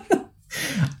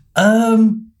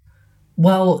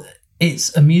 Well,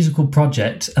 it's a musical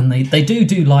project, and they do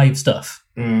live stuff.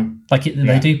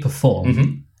 They do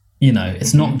perform.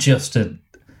 It's not just a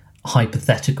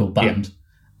hypothetical band.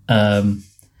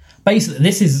 Basically,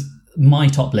 this is my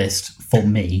top list for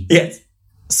me. Yes.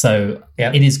 So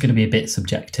it is going to be a bit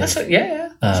subjective. That's okay.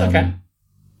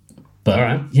 But all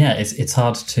right. Yeah, it's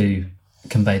hard to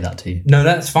convey that to you. No,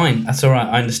 that's fine. That's all right.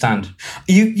 I understand.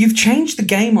 You've changed the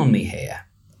game on me here.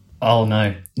 Oh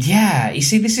no. Yeah, you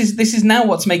see, this is now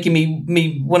what's making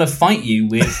me want to fight you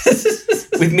with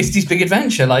with Misty's Big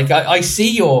Adventure. Like I see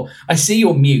your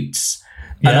mutes,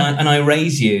 and I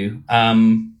raise you.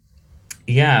 Do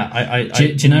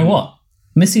you know what?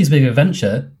 Misty's Big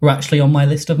Adventure were actually on my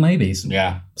list of maybes.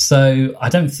 Yeah. So I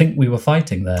don't think we were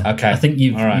fighting there. Okay. I think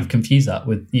you've confused that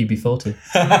with UB40.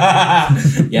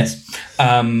 Yes.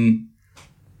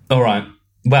 All right.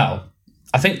 Well,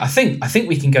 I think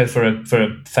we can go for a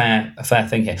fair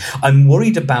thing here. I'm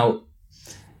worried about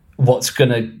what's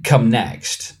going to come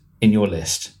next in your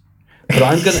list, but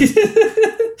I'm going to.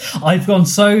 I've gone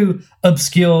so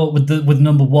obscure with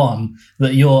number one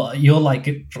that you're like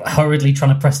hurriedly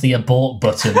trying to press the abort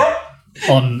button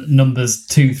on numbers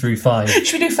 2 through 5.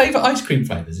 Should we do favourite ice cream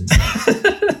flavours instead?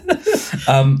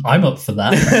 I'm up for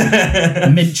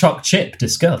that. Mint choc chip,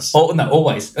 discuss. Oh no,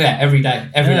 always. Yeah, every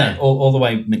day, all the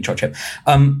way mint choc chip.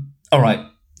 All right.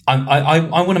 I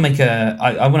want to make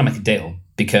a deal,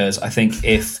 because I think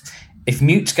if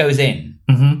Mutes goes in.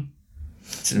 Mm-hmm.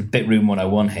 It's a bit room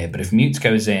 101 here, but if Mutes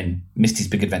goes in, Misty's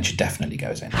Big Adventure definitely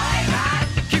goes in. Hey man,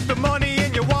 keep the money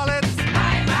in your wallets.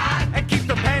 Hey man, and keep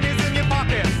the pennies in your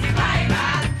pockets. Hey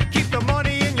man, keep the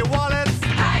money in your wallets.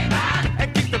 Hey man,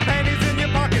 and keep the pennies in your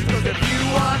pockets. Because if you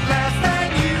want less,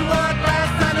 then you want less.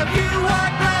 And if you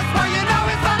want less, well, you know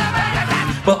it's not a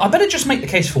bad. Well, I better just make the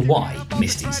case for why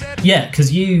Misty's. Yeah,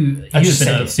 because you've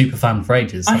been a super fan for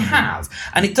ages. I have,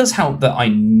 and it does help that I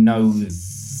know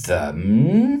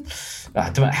them.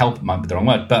 Don't help might be the wrong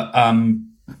word, but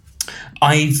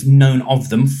I've known of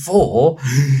them for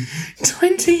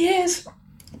 20 years.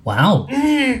 Wow.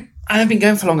 I have been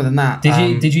going for longer than that.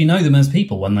 Did you know them as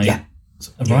people when they? Yeah.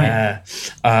 Right.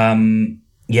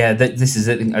 Yeah. This is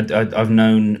it. I've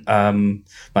known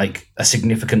like a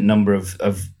significant number of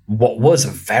what was a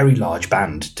very large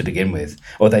band to begin with,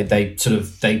 or they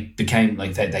became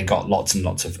like they got lots and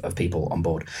lots of people on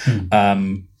board.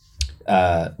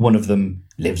 One of them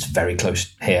lives very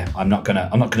close here. I'm not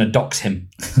gonna dox him.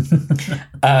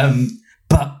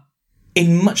 But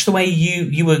in much the way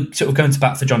you were sort of going to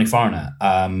bat for Johnny Foreigner,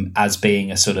 as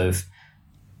being a sort of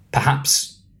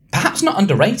perhaps not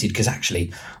underrated, because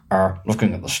actually,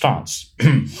 looking at the stats,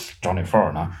 Johnny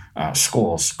Foreigner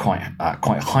scores quite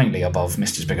highly above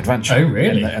Misty's Big Adventure. Oh,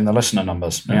 really? In the listener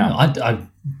numbers. Oh, Yeah, I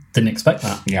didn't expect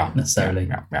that. Yeah, necessarily.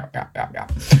 Yeah.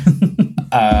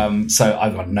 So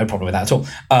I've got no problem with that at all.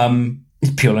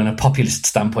 Purely on a populist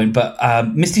standpoint, but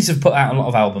Misty's have put out a lot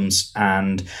of albums,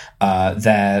 and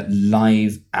their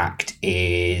live act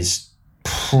is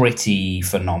pretty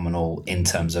phenomenal in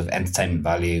terms of entertainment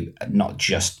value. Not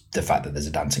just the fact that there's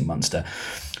a dancing monster,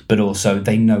 but also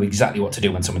they know exactly what to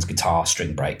do when someone's guitar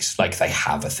string breaks. Like, they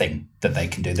have a thing that they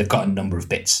can do. They've got a number of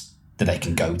bits that they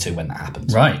can go to when that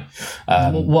happens. Right.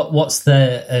 What's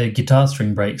their guitar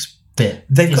string breaks bit?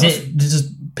 Is it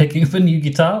just picking up a new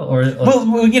guitar, or?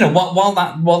 Well, you know, while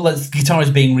the guitar is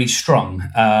being restrung,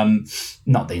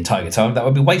 not the entire guitar, that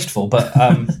would be wasteful. But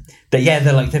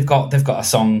they've got a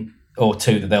song or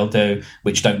two that they'll do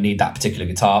which don't need that particular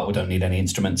guitar or don't need any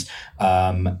instruments,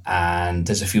 and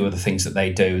there's a few other things that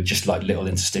they do, just like little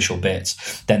interstitial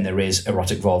bits. Then there is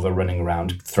Erotic Volvo running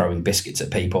around throwing biscuits at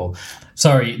people.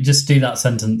 Sorry, just do that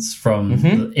sentence from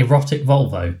the Erotic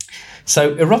Volvo.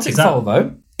 So Erotic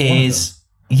Volvo is...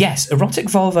 Yes, Erotic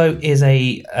Volvo is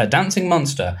a dancing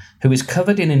monster who is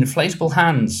covered in inflatable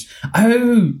hands.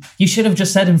 Oh, you should have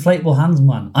just said Inflatable Hands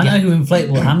Man. I know who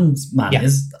Inflatable Hands Man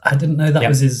is. I didn't know that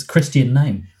was his Christian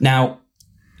name. Now,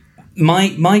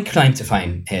 my claim to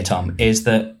fame here, Tom, is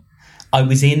that I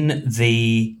was in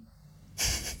the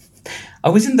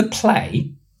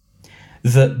play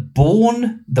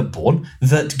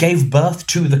that gave birth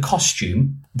to the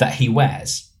costume that he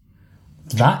wears.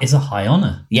 That is a high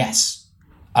honour. Yes.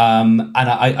 And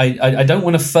I don't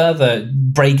want to further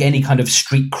break any kind of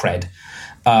street cred.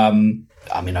 I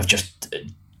mean, I've just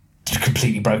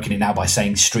completely broken it now by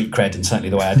saying street cred, and certainly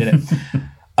the way I did it.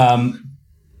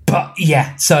 But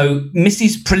yeah, so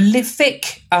Misty's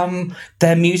prolific.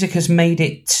 Their music has made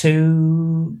it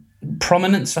to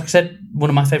prominence. Like I said, one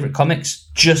of my favourite comics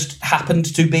just happened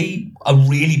to be a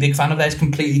really big fan of theirs,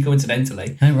 completely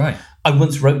coincidentally. Oh, right. I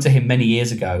once wrote to him many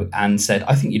years ago and said,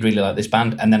 I think you'd really like this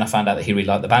band. And then I found out that he really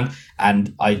liked the band.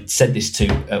 And I said this to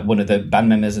one of the band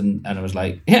members, and I was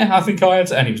like, yeah, I think I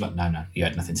had. And he was like, no, you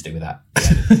had nothing to do with that.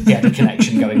 He had a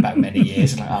connection going back many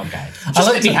years. I'm like, okay, just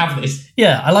let me have this.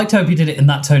 Yeah, I liked how he did it in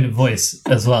that tone of voice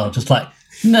as well. Just like,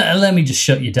 no, let me just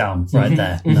shut you down right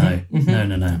there. No.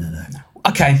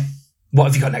 Okay, what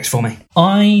have you got next for me?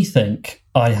 I think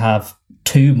I have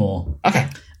two more. Okay.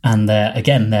 And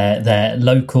they're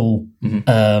local.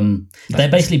 They're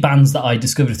basically bands that I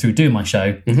discovered through doing my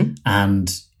show,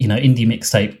 and indie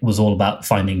mixtape was all about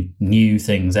finding new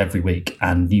things every week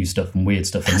and new stuff and weird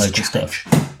stuff and local stuff.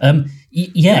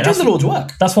 You're doing the Lord's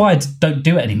work. That's why I don't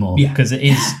do it anymore, because it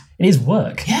is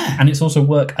work. Yeah. And it's also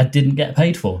work I didn't get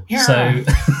paid for. Yeah. So,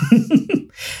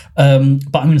 but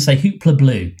I'm going to say Hoopla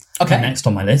Blue. Okay. Next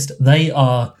on my list. They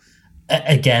are,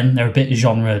 again, they're a bit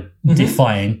genre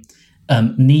defying.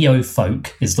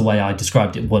 Neo-folk is the way I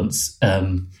described it once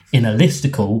in a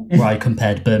listicle where I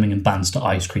compared Birmingham bands to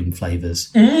ice cream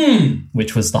flavours,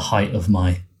 which was the height of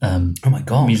my Oh my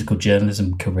God. musical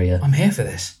journalism career. I'm here for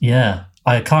this. Yeah.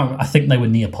 I think they were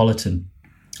Neapolitan.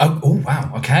 Oh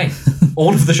wow. Okay.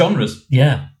 All of the genres.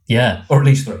 Yeah. Yeah. Or at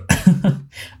least 3.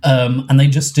 And they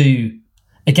just do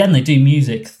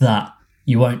music that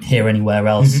you won't hear anywhere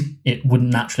else. It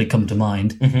wouldn't naturally come to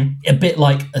mind. A bit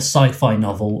like a sci-fi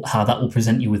novel, how that will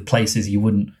present you with places you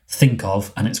wouldn't think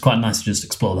of, and it's quite nice to just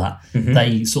explore that.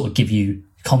 They sort of give you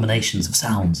combinations of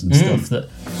sounds and stuff that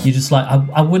you're just like,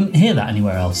 I wouldn't hear that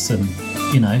anywhere else, and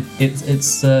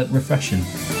it's refreshing.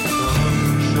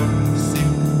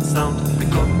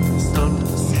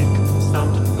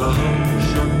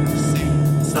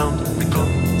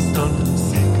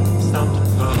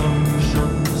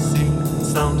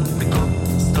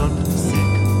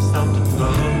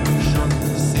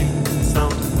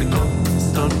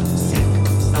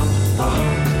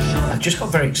 I just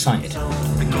got very excited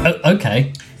Oh,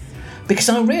 okay. because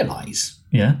I realise,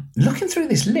 Yeah. looking through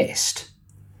this list,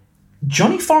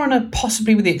 Johnny Foreigner,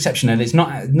 possibly with the exception, and it's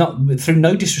not through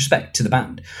no disrespect to the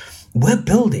band, we're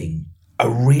building a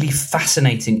really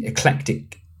fascinating,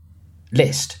 eclectic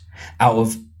list out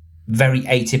of very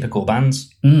atypical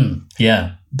bands.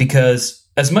 Yeah. Because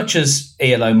as much as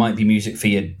ELO might be music for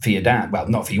your dad, well,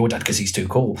 not for your dad because he's too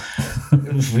cool.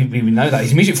 we know that.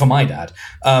 He's music for my dad.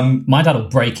 My dad will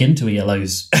break into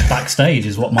ELO's backstage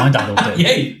is what my dad will do.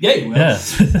 Yeah, he will. Yeah.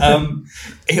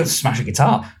 He'll smash a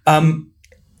guitar.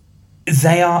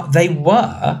 They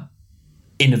were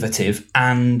innovative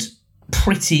and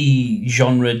pretty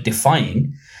genre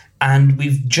defying, and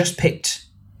we've just picked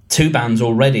 2 bands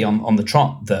already on the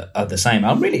trot that are the same.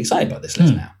 I'm really excited about this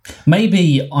list now.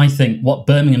 Maybe I think what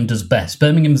Birmingham does best,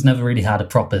 Birmingham's never really had a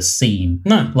proper scene.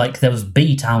 No. Like there was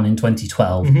B-Town in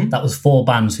 2012. That was 4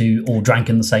 bands who all drank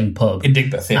in the same pub. In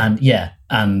Digbeth, yeah.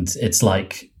 And it's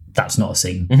like, that's not a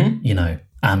scene,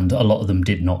 and a lot of them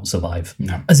did not survive.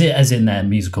 No. As in their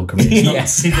musical careers.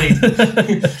 Yes, indeed.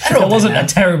 There wasn't a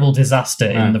terrible disaster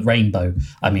in the Rainbow.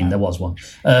 I mean, there was one.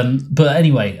 But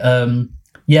anyway,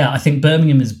 I think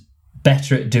Birmingham is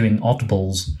better at doing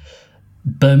oddballs.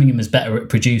 Birmingham is better at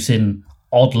producing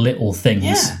odd little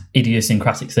things,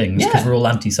 idiosyncratic things, because we're all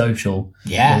antisocial.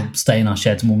 Yeah. We'll stay in our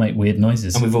sheds and we'll make weird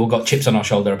noises. And we've all got chips on our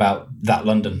shoulder about that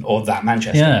London or that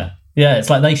Manchester. Yeah. Yeah, it's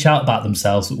like they shout about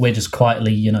themselves, but we're just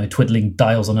quietly, twiddling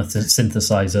dials on a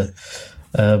synthesizer.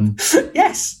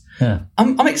 Yes. Yeah.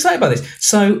 I'm excited about this.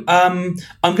 So I'm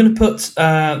going to put...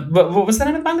 what was the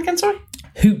name of the band again, sorry?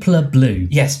 Hoopla Blue.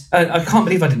 Yes. I can't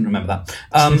believe I didn't remember that.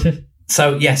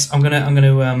 So yes, I'm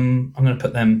gonna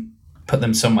put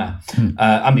them somewhere.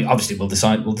 I mean, obviously we'll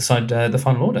decide the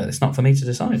final order. It's not for me to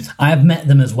decide. I have met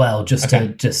them as well, personal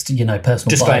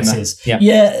Disclaimer. biases. Yeah.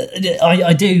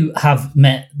 I do have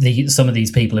met some of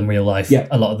these people in real life. Yeah.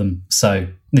 A lot of them. So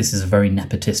this is a very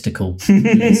nepotistical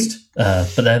list,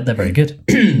 but they're very good.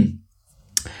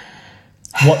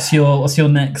 What's your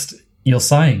next? You're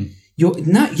sighing.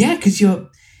 Because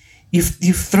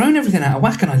you've thrown everything out of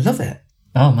whack, and I love it.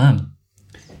 Oh man.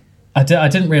 I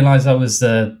didn't realise I was,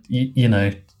 breaking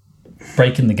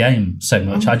the game so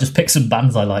much. I just picked some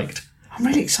bands I liked. I'm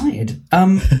really excited.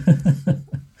 Because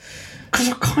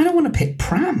I kind of want to pick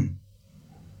Pram.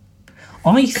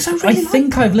 I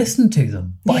think I've listened to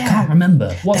them, but I can't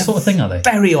remember. What sort of thing are they?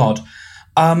 Very odd.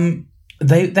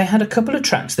 They had a couple of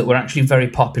tracks that were actually very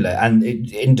popular and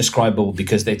indescribable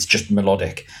because it's just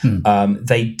melodic.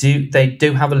 They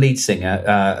do have a lead singer,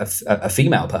 a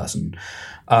female person.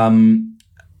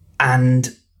 And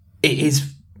it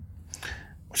is,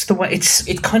 what's the way?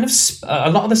 It kind of, a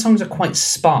lot of the songs are quite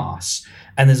sparse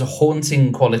and there's a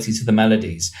haunting quality to the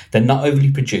melodies. They're not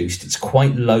overly produced. It's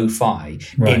quite lo-fi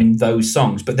in those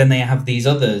songs. But then they have these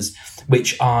others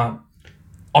which are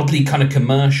oddly kind of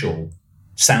commercial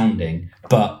sounding,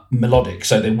 but melodic.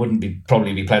 So they wouldn't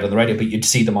probably be played on the radio, but you'd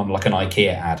see them on like an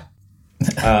IKEA ad.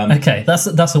 Okay,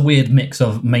 that's a weird mix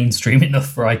of mainstream enough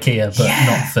for IKEA, but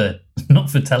not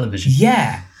for television.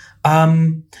 Yeah. I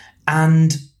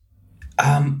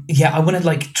want to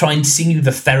like try and sing you the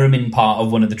theremin part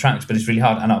of one of the tracks, but it's really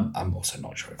hard, and I'm also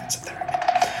not sure if it's a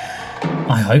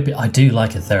theremin. I do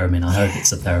like a theremin. I hope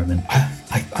it's a theremin.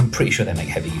 I'm pretty sure they make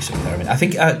heavy use of theremin. I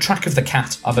think Track of the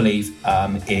Cat, I believe,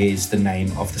 is the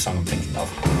name of the song I'm thinking of.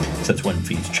 So it's one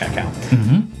for you to check out.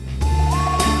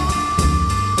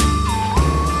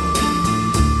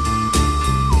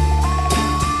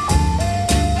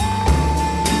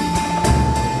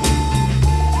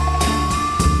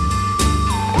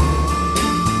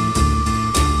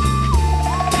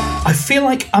 I feel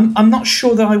like I'm not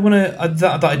sure that I want to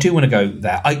that I do want to go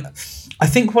there. I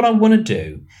think what I want to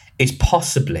do is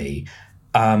possibly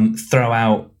throw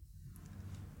out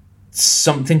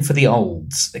something for the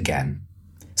olds again.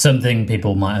 Something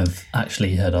people might have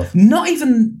actually heard of. Not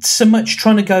even so much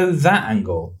trying to go that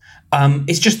angle.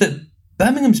 It's just that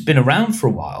Birmingham's been around for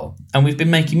a while and we've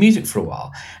been making music for a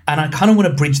while. And I kind of want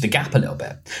to bridge the gap a little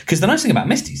bit. Because the nice thing about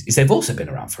Misty's is they've also been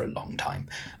around for a long time.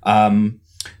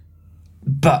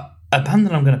 But a band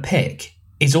that I'm going to pick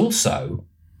is also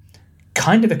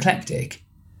kind of eclectic.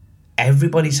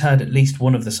 Everybody's heard at least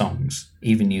one of the songs,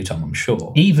 even you, Tom, I'm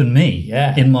sure. Even me,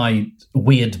 Yeah. in my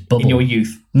weird bubble. In your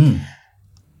youth. I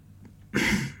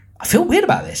feel weird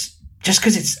about this, just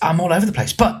because I'm all over the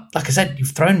place. But, like I said,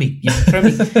 you've thrown me for a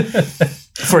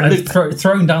loop. I've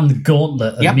thrown down the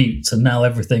gauntlet of Yep. mutes, and now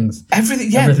everything's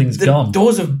Everything's gone.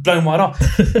 Doors have blown wide off.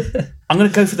 I'm going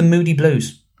to go for the Moody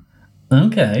Blues.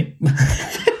 Okay.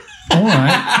 All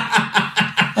right.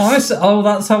 Oh,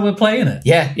 that's how we're playing it.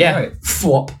 Yeah. Right.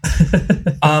 Thwop.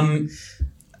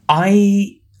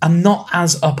 I am not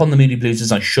as up on the Moody Blues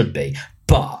as I should be,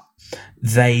 but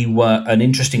they were an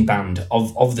interesting band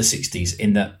of the 60s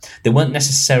in that they weren't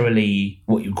necessarily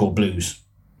what you'd call blues.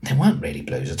 They weren't really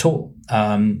blues at all.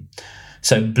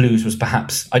 So blues was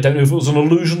perhaps, I don't know if it was an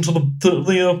allusion to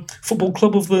the football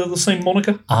club of the same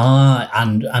moniker.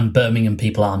 And Birmingham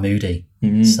people are moody.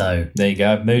 So There you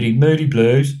go, Moody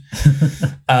Blues.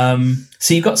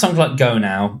 So you've got songs like Go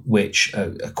Now, which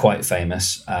are quite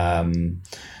famous.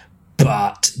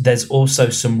 But there's also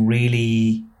some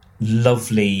really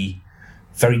lovely,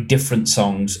 very different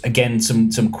songs. Again,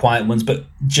 some quiet ones, but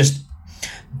just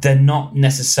they're not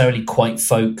necessarily quite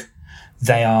folk.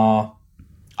 They are,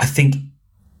 I think...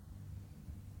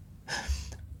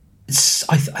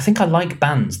 I think I like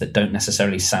bands that don't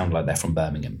necessarily sound like they're from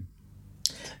Birmingham.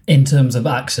 in terms of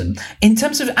accent. In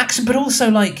terms of accent, but also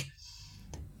like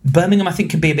Birmingham, I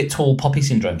think can be a bit tall poppy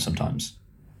syndrome sometimes,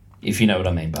 if you know what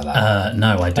I mean by that.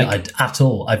 No, I don't at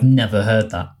all. I've never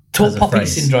heard that. Tall poppy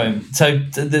syndrome. So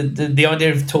the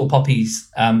idea of tall poppies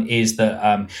is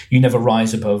that you never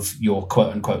rise above your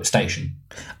quote unquote station.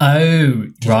 Oh,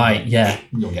 right, yeah.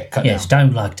 You'll get cut Yes, down.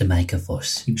 don't like to make a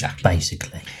fuss. Exactly.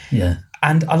 Basically, yeah.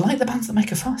 And I like the bands that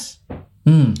make a fuss.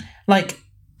 Like,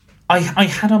 I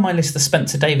had on my list the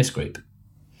Spencer Davis Group,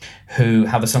 who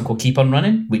have a song called Keep On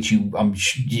Running, which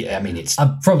it's...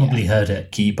 I've probably heard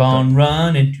it. Keep on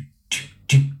running,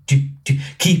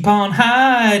 keep on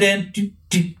hiding,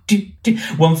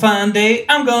 one fine day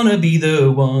I'm gonna be the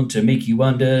one to make you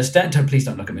understand. Please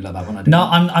don't look at me like that when I do No,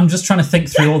 that. I'm just trying to think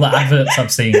through all the adverts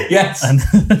I've seen. Yes. And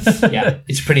Yeah,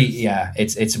 it's pretty,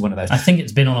 it's one of those. I think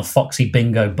it's been on a Foxy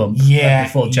Bingo bump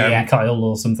before Jeremy Kyle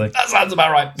or something. That sounds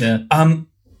about right. Yeah.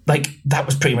 Like, that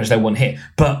was pretty much their one hit.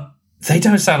 But they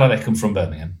don't sound like they come from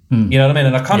Birmingham. You know what I mean?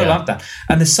 And I kind of like that.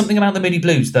 And there's something about the Moody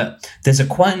Blues that there's a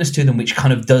quietness to them which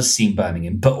kind of does seem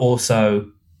Birmingham, but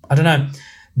also, I don't know,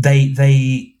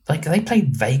 they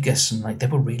played Vegas and like they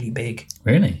were really big.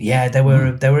 Really? Yeah, they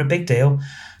were a big deal.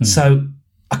 So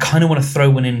I kind of want to throw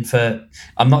one in for,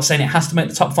 I'm not saying it has to make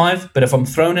the top 5, but if I'm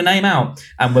throwing a name out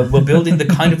and we're building the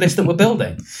kind of list that we're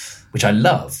building, which I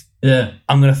love, Yeah.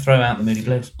 I'm going to throw out the Moody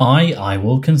Blues. I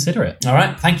will consider it. All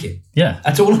right, thank you. Yeah.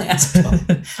 That's all I ask for.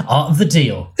 Art of the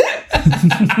deal.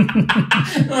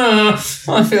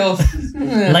 I feel...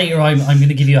 Later, I'm going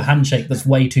to give you a handshake that's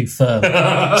way too firm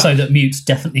so that Mute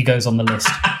definitely goes on the list.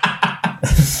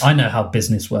 I know how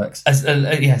business works.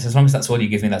 Yes, as long as that's all you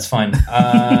give me, that's fine.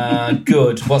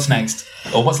 Good. What's next?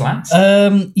 Or what's last?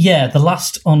 Yeah, the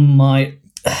last on my...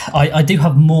 I do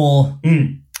have more...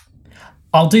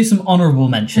 I'll do some honourable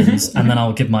mentions and then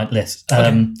I'll give my list.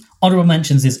 Honourable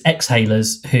mentions is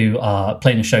Exhalers, who are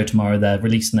playing a show tomorrow. They're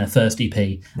releasing their first EP.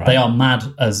 Right. They are mad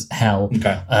as hell.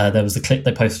 Okay. There was a clip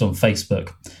they posted on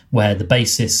Facebook where the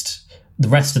bassist, the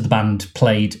rest of the band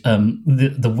played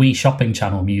the Wii Shopping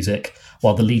Channel music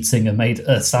while the lead singer made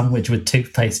a sandwich with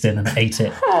toothpaste in and ate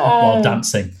it while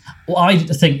dancing. Well, I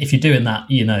think if you're doing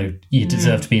that, you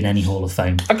deserve to be in any Hall of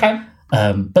Fame. Okay.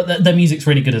 But their music's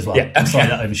really good as well. Yeah, okay. Sorry,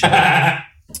 that overshadowed.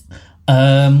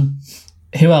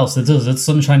 Who else? There's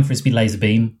Sunshine, Frisbee,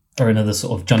 Laserbeam, or another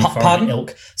sort of Johnny Foreign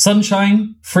ilk.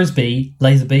 Sunshine, Frisbee,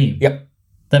 Laserbeam. Yep.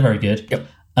 They're very good. Yep.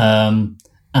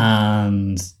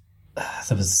 And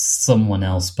there was someone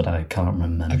else, but I can't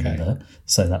remember. Okay.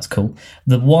 So that's cool.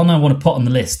 The one I want to put on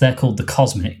the list, they're called the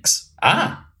Cosmics.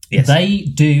 Ah, yes. They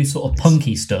do sort of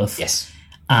punky stuff. Yes.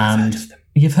 And I've heard of them.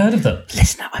 you've heard of them?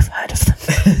 Listener, I've heard of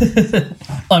them.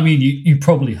 I mean, you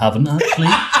probably haven't, actually.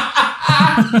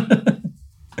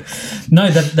 No,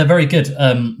 they're very good.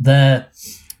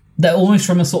 They're almost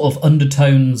from a sort of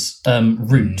undertones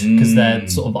route, because they're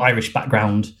sort of Irish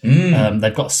background.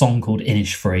 They've got a song called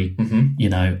Innisfree,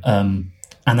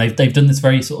 and they've done this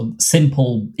very sort of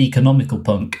simple, economical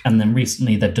punk, and then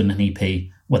recently they've done an EP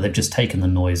where they've just taken the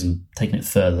noise and taken it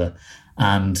further.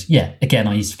 And yeah, again,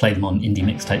 I used to play them on indie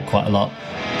mixtape quite a lot.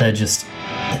 They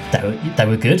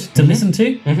were good to listen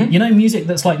to. You know, music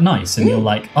that's like nice, and you're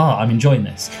like, I'm enjoying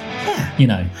this. Yeah. You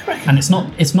know, and it's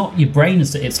not your brain,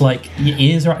 it's like your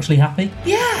ears are actually happy.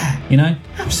 Yeah. You know,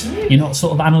 Absolutely. you're not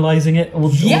sort of analysing it all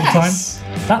the Yes.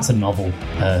 time. That's a novel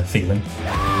feeling.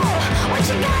 What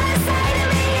you gonna say to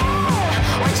me?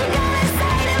 What you gonna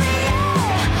say to me?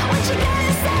 What you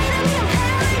gonna say to me?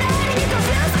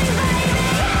 I'm paranoid, you confuse me,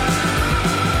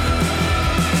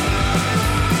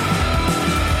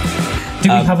 baby. Do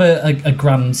we have a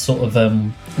grand sort of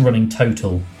running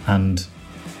total and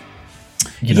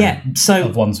So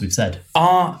of ones we've said?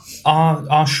 our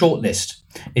shortlist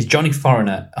is Johnny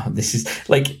Foreigner. Oh, this is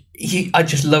like I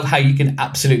just love how you can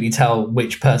absolutely tell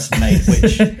which person made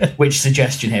which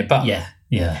suggestion here. But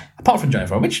Yeah. apart from Johnny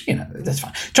Foreigner, which that's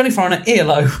fine. Johnny Foreigner,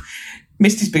 ELO,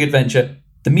 Misty's Big Adventure,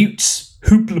 The Mutes,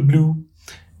 Hoopla Blue,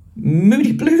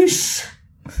 Moody Blues,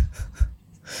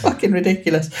 fucking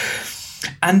ridiculous,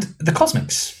 and The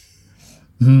Cosmics.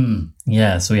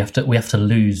 Yeah, so we have to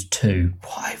lose two.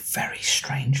 What a very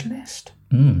strange list.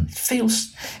 It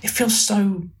feels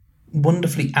so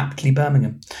wonderfly aptly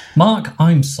Birmingham. Mark,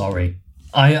 I'm sorry.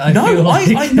 I No, feel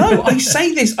like... I know. I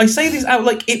say this out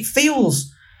like it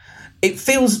feels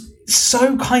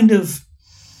so kind of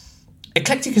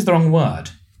eclectic is the wrong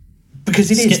word, because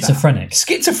it is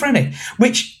schizophrenic,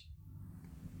 which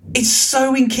is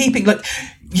so in keeping. Like,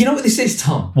 you know what this is,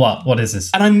 Tom? What is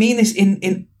this? And I mean this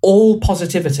in all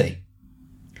positivity.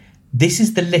 This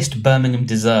is the list Birmingham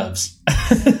deserves.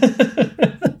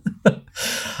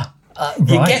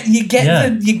 Right. You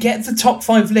get the top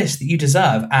 5 list that you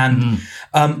deserve, and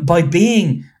by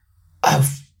being a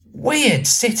weird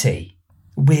city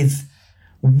with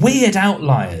weird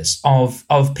outliers of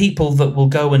people that will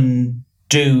go and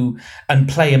do and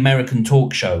play American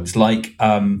talk shows like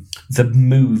The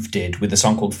Move did with a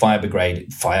song called Fire Brigade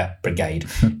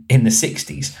in the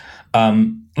 60s.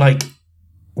 Like,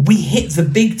 we hit the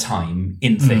big time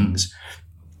in things.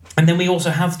 And then we also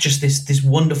have just this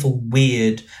wonderful,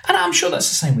 weird, and I'm sure that's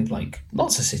the same with like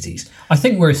lots of cities. I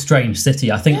think we're a strange city.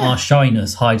 I think our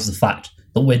shyness hides the fact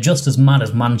that we're just as mad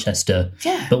as Manchester,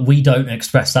 but we don't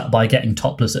express that by getting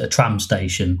topless at a tram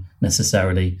station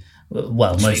necessarily.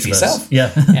 Well, most of us.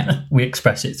 Yeah. We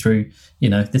express it through,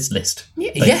 this list.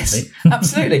 Yes,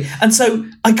 absolutely. And so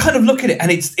I kind of look at it, and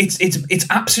it's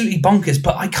absolutely bonkers,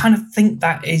 but I kind of think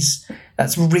that's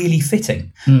really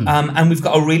fitting. And we've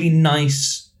got a really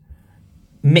nice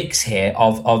mix here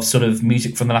of sort of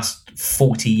music from the last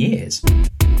 40 years.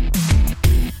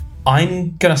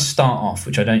 I'm going to start off,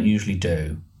 which I don't usually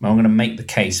do. I'm going to make the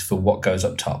case for what goes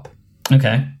up top.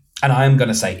 Okay. And I am going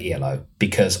to say ELO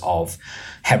because of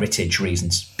heritage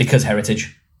reasons. Because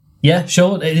heritage. Yeah,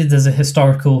 sure. There's a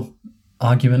historical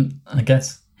argument, I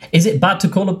guess. Is it bad to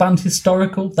call a band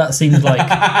historical? That seems like...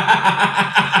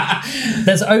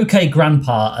 There's OK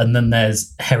Grandpa, and then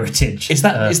there's Heritage. Is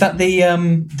that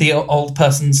the old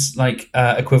person's like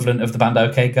equivalent of the band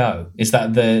OK Go? Is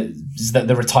that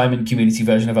the retirement community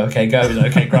version of OK Go? Is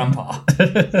OK Grandpa?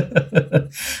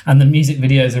 And the music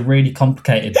videos are really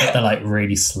complicated, but they're like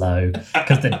really slow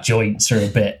because the joints are a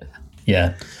bit.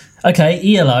 Yeah.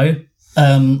 Okay, ELO.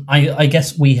 I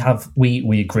guess we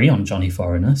agree on Johnny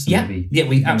Foreigner. So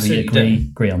we absolutely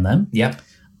agree on them. Yeah.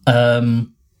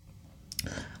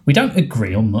 We don't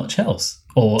agree on much else,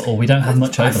 or we don't have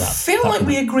much overlap. I feel like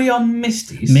we agree on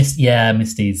Misty's.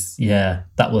 Misty's. Yeah,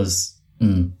 that was.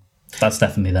 That's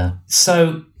definitely there.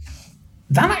 So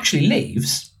that actually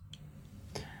leaves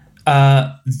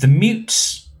the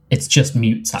Mutes. It's just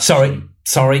Mutes. Actually.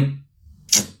 Sorry.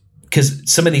 Because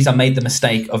some of these I made the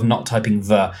mistake of not typing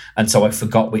the, and so I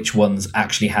forgot which ones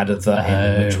actually had a the in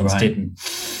and which ones didn't.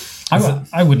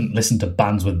 I wouldn't listen to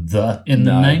bands with the in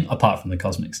the name, apart from the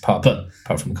Cosmics. Apart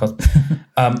from the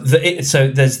Cosmics.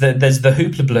 So there's the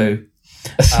Hoopla Blue,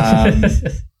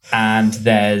 and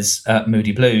there's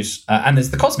Moody Blues, and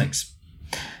there's the Cosmics.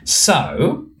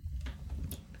 So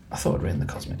I thought I'd written the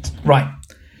Cosmics. Right.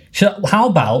 How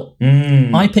about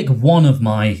I pick one of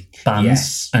my bands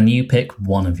Yes. and you pick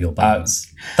one of your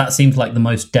bands? That seems like the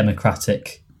most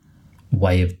democratic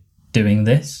way of doing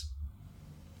this.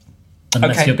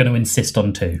 Unless Okay. you're going to insist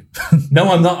on two.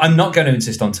 No, I'm not. I'm not going to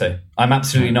insist on two. I'm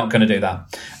absolutely not going to do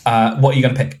that. What are you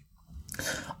going to pick?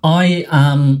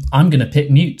 I'm going to pick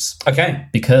Mutes Okay.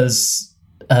 because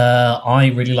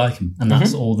I really like them, and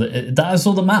that's all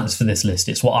that matters for this list.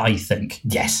 It's what I think.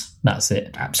 Yes, That's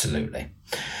it. absolutely.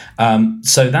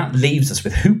 So that leaves us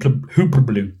with Hoopla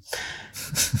Blue.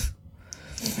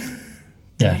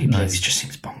 Yeah, Moody Blues nice. just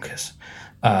seems bonkers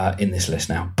in this list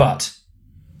now. But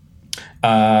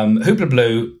Hoopla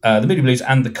Blue, the Moody Blues,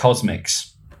 and the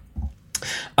Cosmics.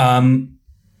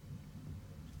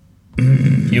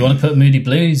 If you want to put Moody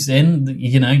Blues in,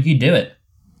 you do it.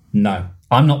 No,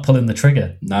 I'm not pulling the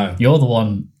trigger. no. You're the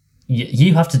one.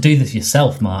 You have to do this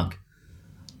yourself, Mark.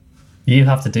 You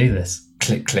have to do this.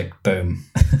 Click, click, boom.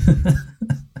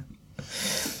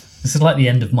 This is like the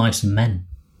end of Mice and Men.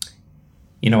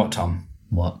 You know what, Tom?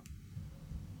 What?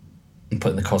 I'm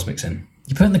putting the Cosmics in.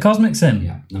 You're putting the Cosmics in?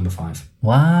 Yeah, number 5.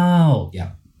 Wow.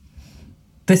 Yeah.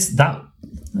 This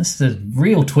is a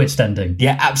real twist ending.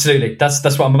 Yeah, absolutely. That's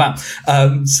what I'm about.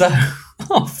 So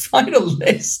our final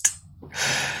list,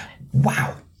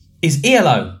 wow, is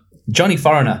ELO, Johnny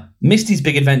Foreigner, Misty's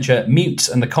Big Adventure, Mutes,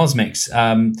 and the Cosmics,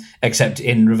 except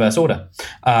in reverse order.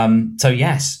 So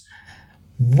yes,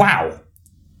 wow,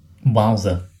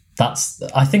 Wowzer.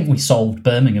 I think we solved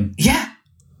Birmingham. yeah.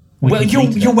 We Well,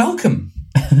 completed you're it. welcome.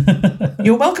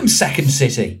 You're welcome, Second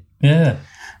City. Yeah.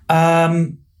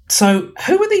 So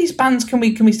who are these bands? Can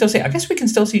we still see? I guess we can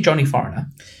still see Johnny Foreigner.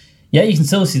 Yeah, you can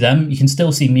still see them. You can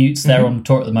still see Mutes. They're on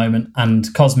tour at the moment.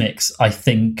 And Cosmics, I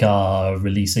think, are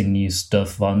releasing new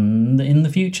stuff in the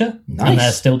future. Nice. And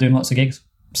they're still doing lots of gigs.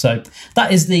 So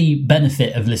that is the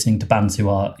benefit of listening to bands who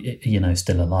are,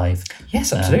 still alive.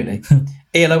 Yes, absolutely.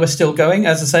 ELO are still going,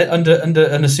 as I said, under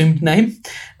an assumed name.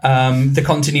 The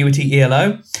Continuity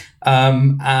ELO,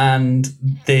 and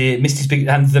the Misty's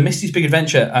Big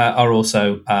Adventure are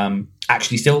also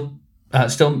actually still. I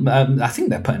think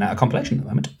they're putting out a compilation at the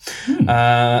moment,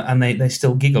 and they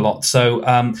still gig a lot.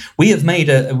 So we've made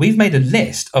a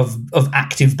list of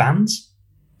active bands.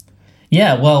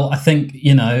 Yeah, well, I think,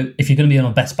 if you're going to be on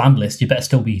a best band list, you better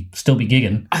still be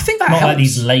gigging. I think that Not helps. like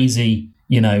these lazy,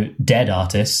 dead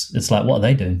artists. It's like, what are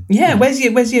they doing? Yeah, where's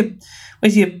your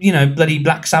bloody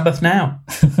Black Sabbath now?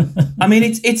 I mean,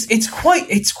 it's quite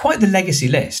the legacy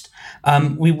list.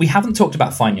 We haven't talked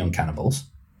about Fine Young Cannibals.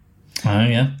 Oh,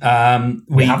 yeah.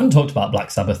 We haven't talked about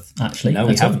Black Sabbath, actually. No,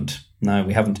 we at all. haven't. No,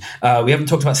 we haven't. We haven't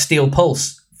talked about Steel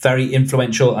Pulse. Very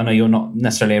influential. I know you're not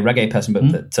necessarily a reggae person, but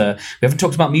we haven't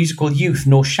talked about Musical Youth,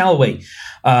 nor shall we.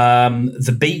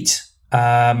 The Beat,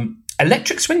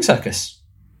 Electric Swing Circus,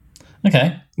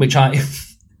 Okay. which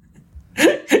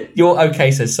your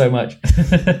okay says so much.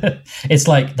 It's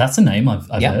like, that's a name I've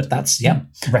Yeah, heard. that's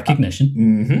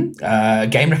Recognition.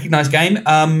 game, recognized game.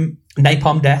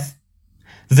 Napalm Death,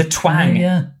 The Twang.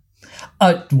 Yeah.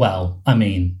 Well, I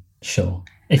mean, sure,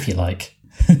 if you like.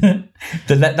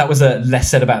 That was a less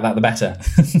said about that, the better.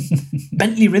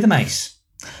 Bentley Rhythm Ace.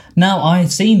 Now,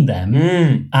 I've seen them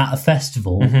at a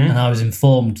festival, and I was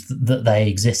informed that they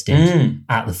existed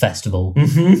at the festival,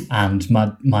 and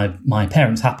my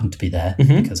parents happened to be there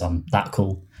because I'm that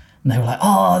cool, and they were like,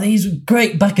 "Oh, these were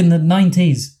great back in the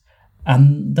 90s,"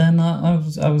 and then I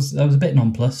was a bit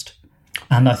nonplussed,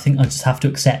 and I think I just have to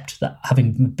accept that,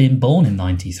 having been born in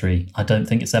 '93, I don't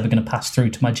think it's ever going to pass through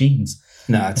to my genes.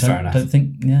 No, it's fair enough. Don't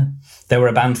think, yeah. They were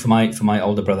a band for my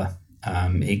older brother.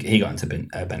 He got into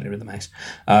Bentley Rhythm Ace,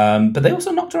 but they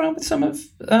also knocked around with some of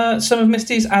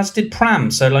Misty's, as did Pram.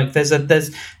 So like, there's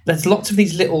lots of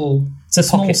these little. It's a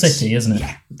small pockets. city, isn't it?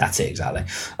 Yeah, that's it exactly.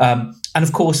 And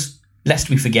of course, lest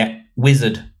we forget,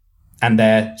 Wizard and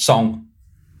their song.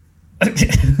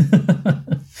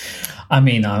 I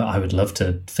mean, I would love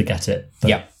to forget it. But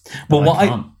Yeah. Well, I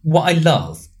can't. what I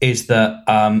love is that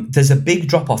there's a big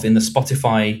drop off in the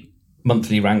Spotify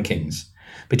monthly rankings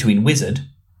between Wizard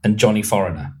and Johnny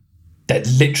Foreigner. That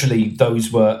literally,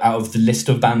 those were out of the list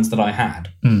of bands that I had.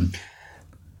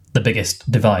 The biggest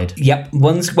divide. Yep,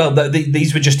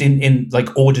 these were just in like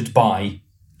ordered by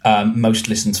most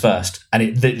listens first, and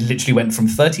it literally went from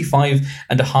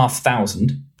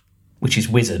 35,500, which is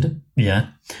Wizard, Yeah.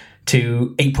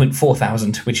 to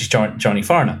 8,400, which is Johnny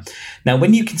Foreigner. Now,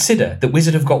 when you consider that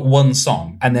Wizard have got one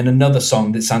song and then another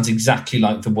song that sounds exactly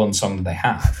like the one song that they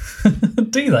have,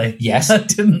 Do they? Yes. I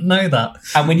didn't know that.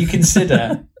 and when you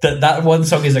consider that one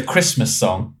song is a Christmas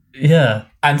song, Yeah.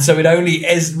 and so it only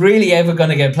is really ever going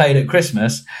to get played at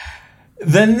Christmas,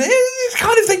 then it's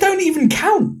kind of, they don't even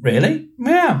count, really.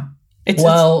 Yeah.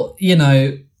 Well, you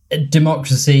know,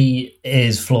 democracy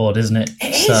is flawed, isn't it?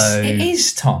 It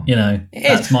is, Tom. You know,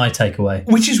 that's my takeaway.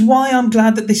 Which is why I'm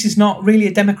glad that this is not really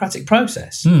a democratic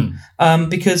process,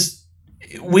 because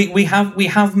we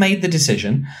have made the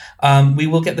decision. We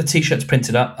will get the T-shirts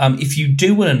printed up. If you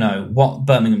do want to know what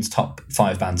Birmingham's top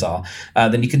 5 bands are,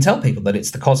 then you can tell people that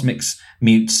it's the Cosmics,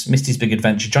 Mutes, Misty's Big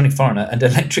Adventure, Johnny Foreigner, and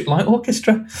Electric Light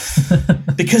Orchestra.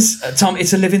 Because, Tom,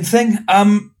 it's a living thing.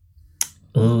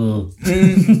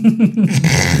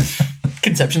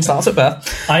 Conception starts at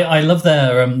birth. I love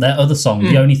their other song.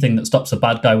 The only thing that stops a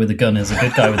bad guy with a gun is a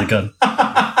good guy with a gun.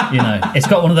 You know, it's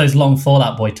got one of those long Fall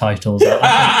Out Boy titles.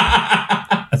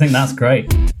 I think that's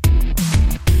great.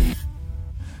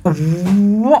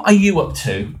 What are you up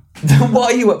to?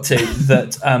 What are you up to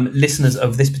that listeners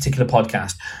of this particular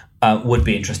podcast would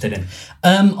be interested in?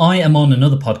 I am on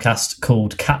another podcast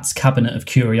called Cat's Cabinet of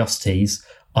Curiosities.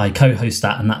 I co-host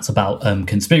that, and that's about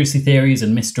conspiracy theories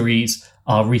and mysteries.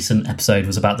 Our recent episode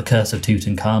was about the Curse of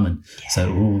Tutankhamun,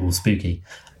 so spooky.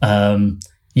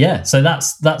 So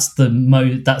that's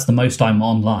the most I'm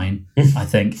online, I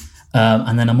think.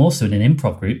 And then I'm also in an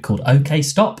improv group called OK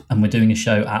Stop, and we're doing a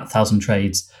show at Thousand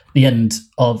Trades the end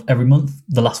of every month,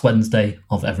 the last Wednesday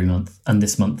of every month, and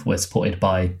this month we're supported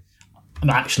by.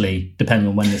 Actually, depending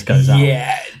on when this goes out.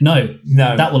 No,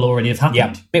 that will already have happened.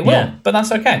 Yeah, it will, but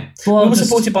that's okay. Well, we were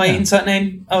supported by insert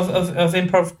name of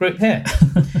improv group here.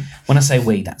 When I say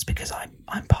we, that's because I'm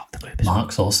part of the group.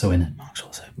 Mark's also in it. Mark's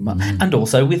also, and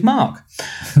also with Mark.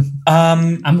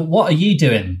 And what are you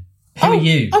doing? Who are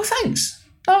you? Oh, thanks.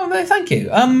 Oh, no, thank you.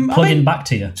 Plugging back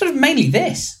to you. Sort of mainly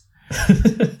this,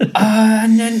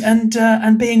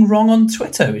 and being wrong on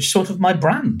Twitter, which is sort of my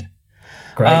brand.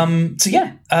 Great.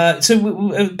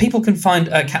 So people can find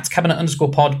Cat's Cabinet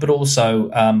 _pod, but also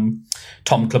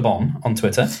Tom Clabon on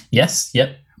Twitter. Yes,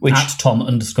 yep. At Tom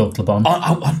 _Clabon.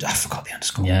 I forgot the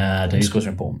underscore. Yeah, I do. Underscores are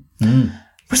important.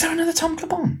 Was there another Tom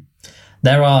Clabon?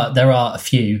 There are a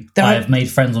few. I have made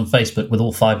friends on Facebook with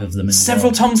all 5 of them.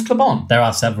 Several Toms Clabon? There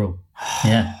are several.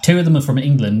 Yeah. 2 of them are from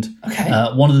England. Okay.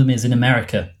 One of them is in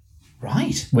America.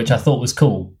 Right. Which I thought was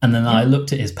cool. And then I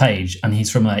looked at his page, and he's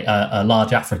from a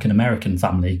large African-American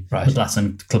family. Right. With last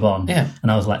name Clabon. Yeah.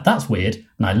 And I was like, that's weird.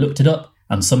 And I looked it up,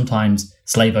 and sometimes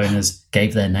slave owners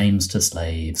gave their names to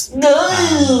slaves.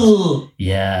 No!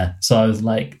 Yeah. So I was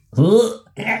like,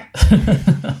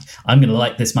 I'm going to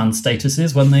like this man's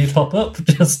statuses when they pop up,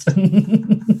 just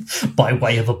by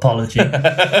way of apology.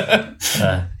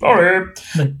 Sorry.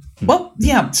 Well,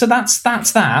 yeah, so that's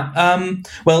that.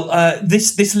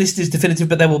 This list is definitive,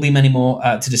 but there will be many more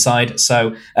to decide.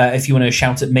 So if you want to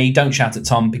shout at me, don't shout at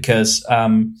Tom, because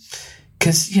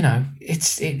you know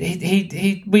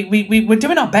we're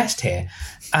doing our best here,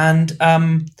 and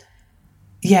I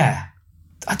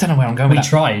don't know where I'm going. We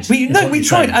tried. We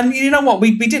tried, and you know what?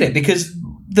 We did it because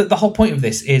the whole point of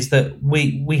this is that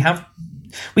we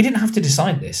didn't have to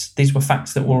decide this. These were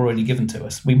facts that were already given to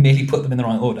us. We merely put them in the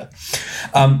right order.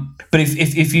 But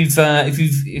if you've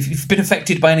been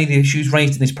affected by any of the issues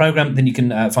raised in this program, then you can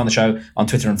find the show on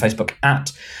Twitter and Facebook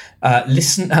at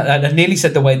listen. I nearly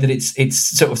said the way that it's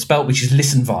sort of spelt, which is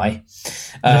listenvi.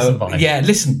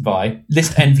 Listenvi.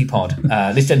 ListEnvyPod.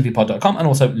 ListEnvyPod.com, and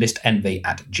also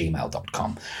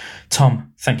listenv@gmail.com.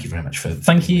 Tom, thank you very much for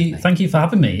thank you for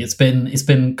having me. It's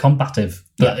been combative,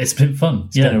 but it's been fun.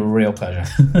 It's been a real pleasure.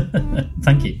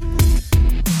 Thank you.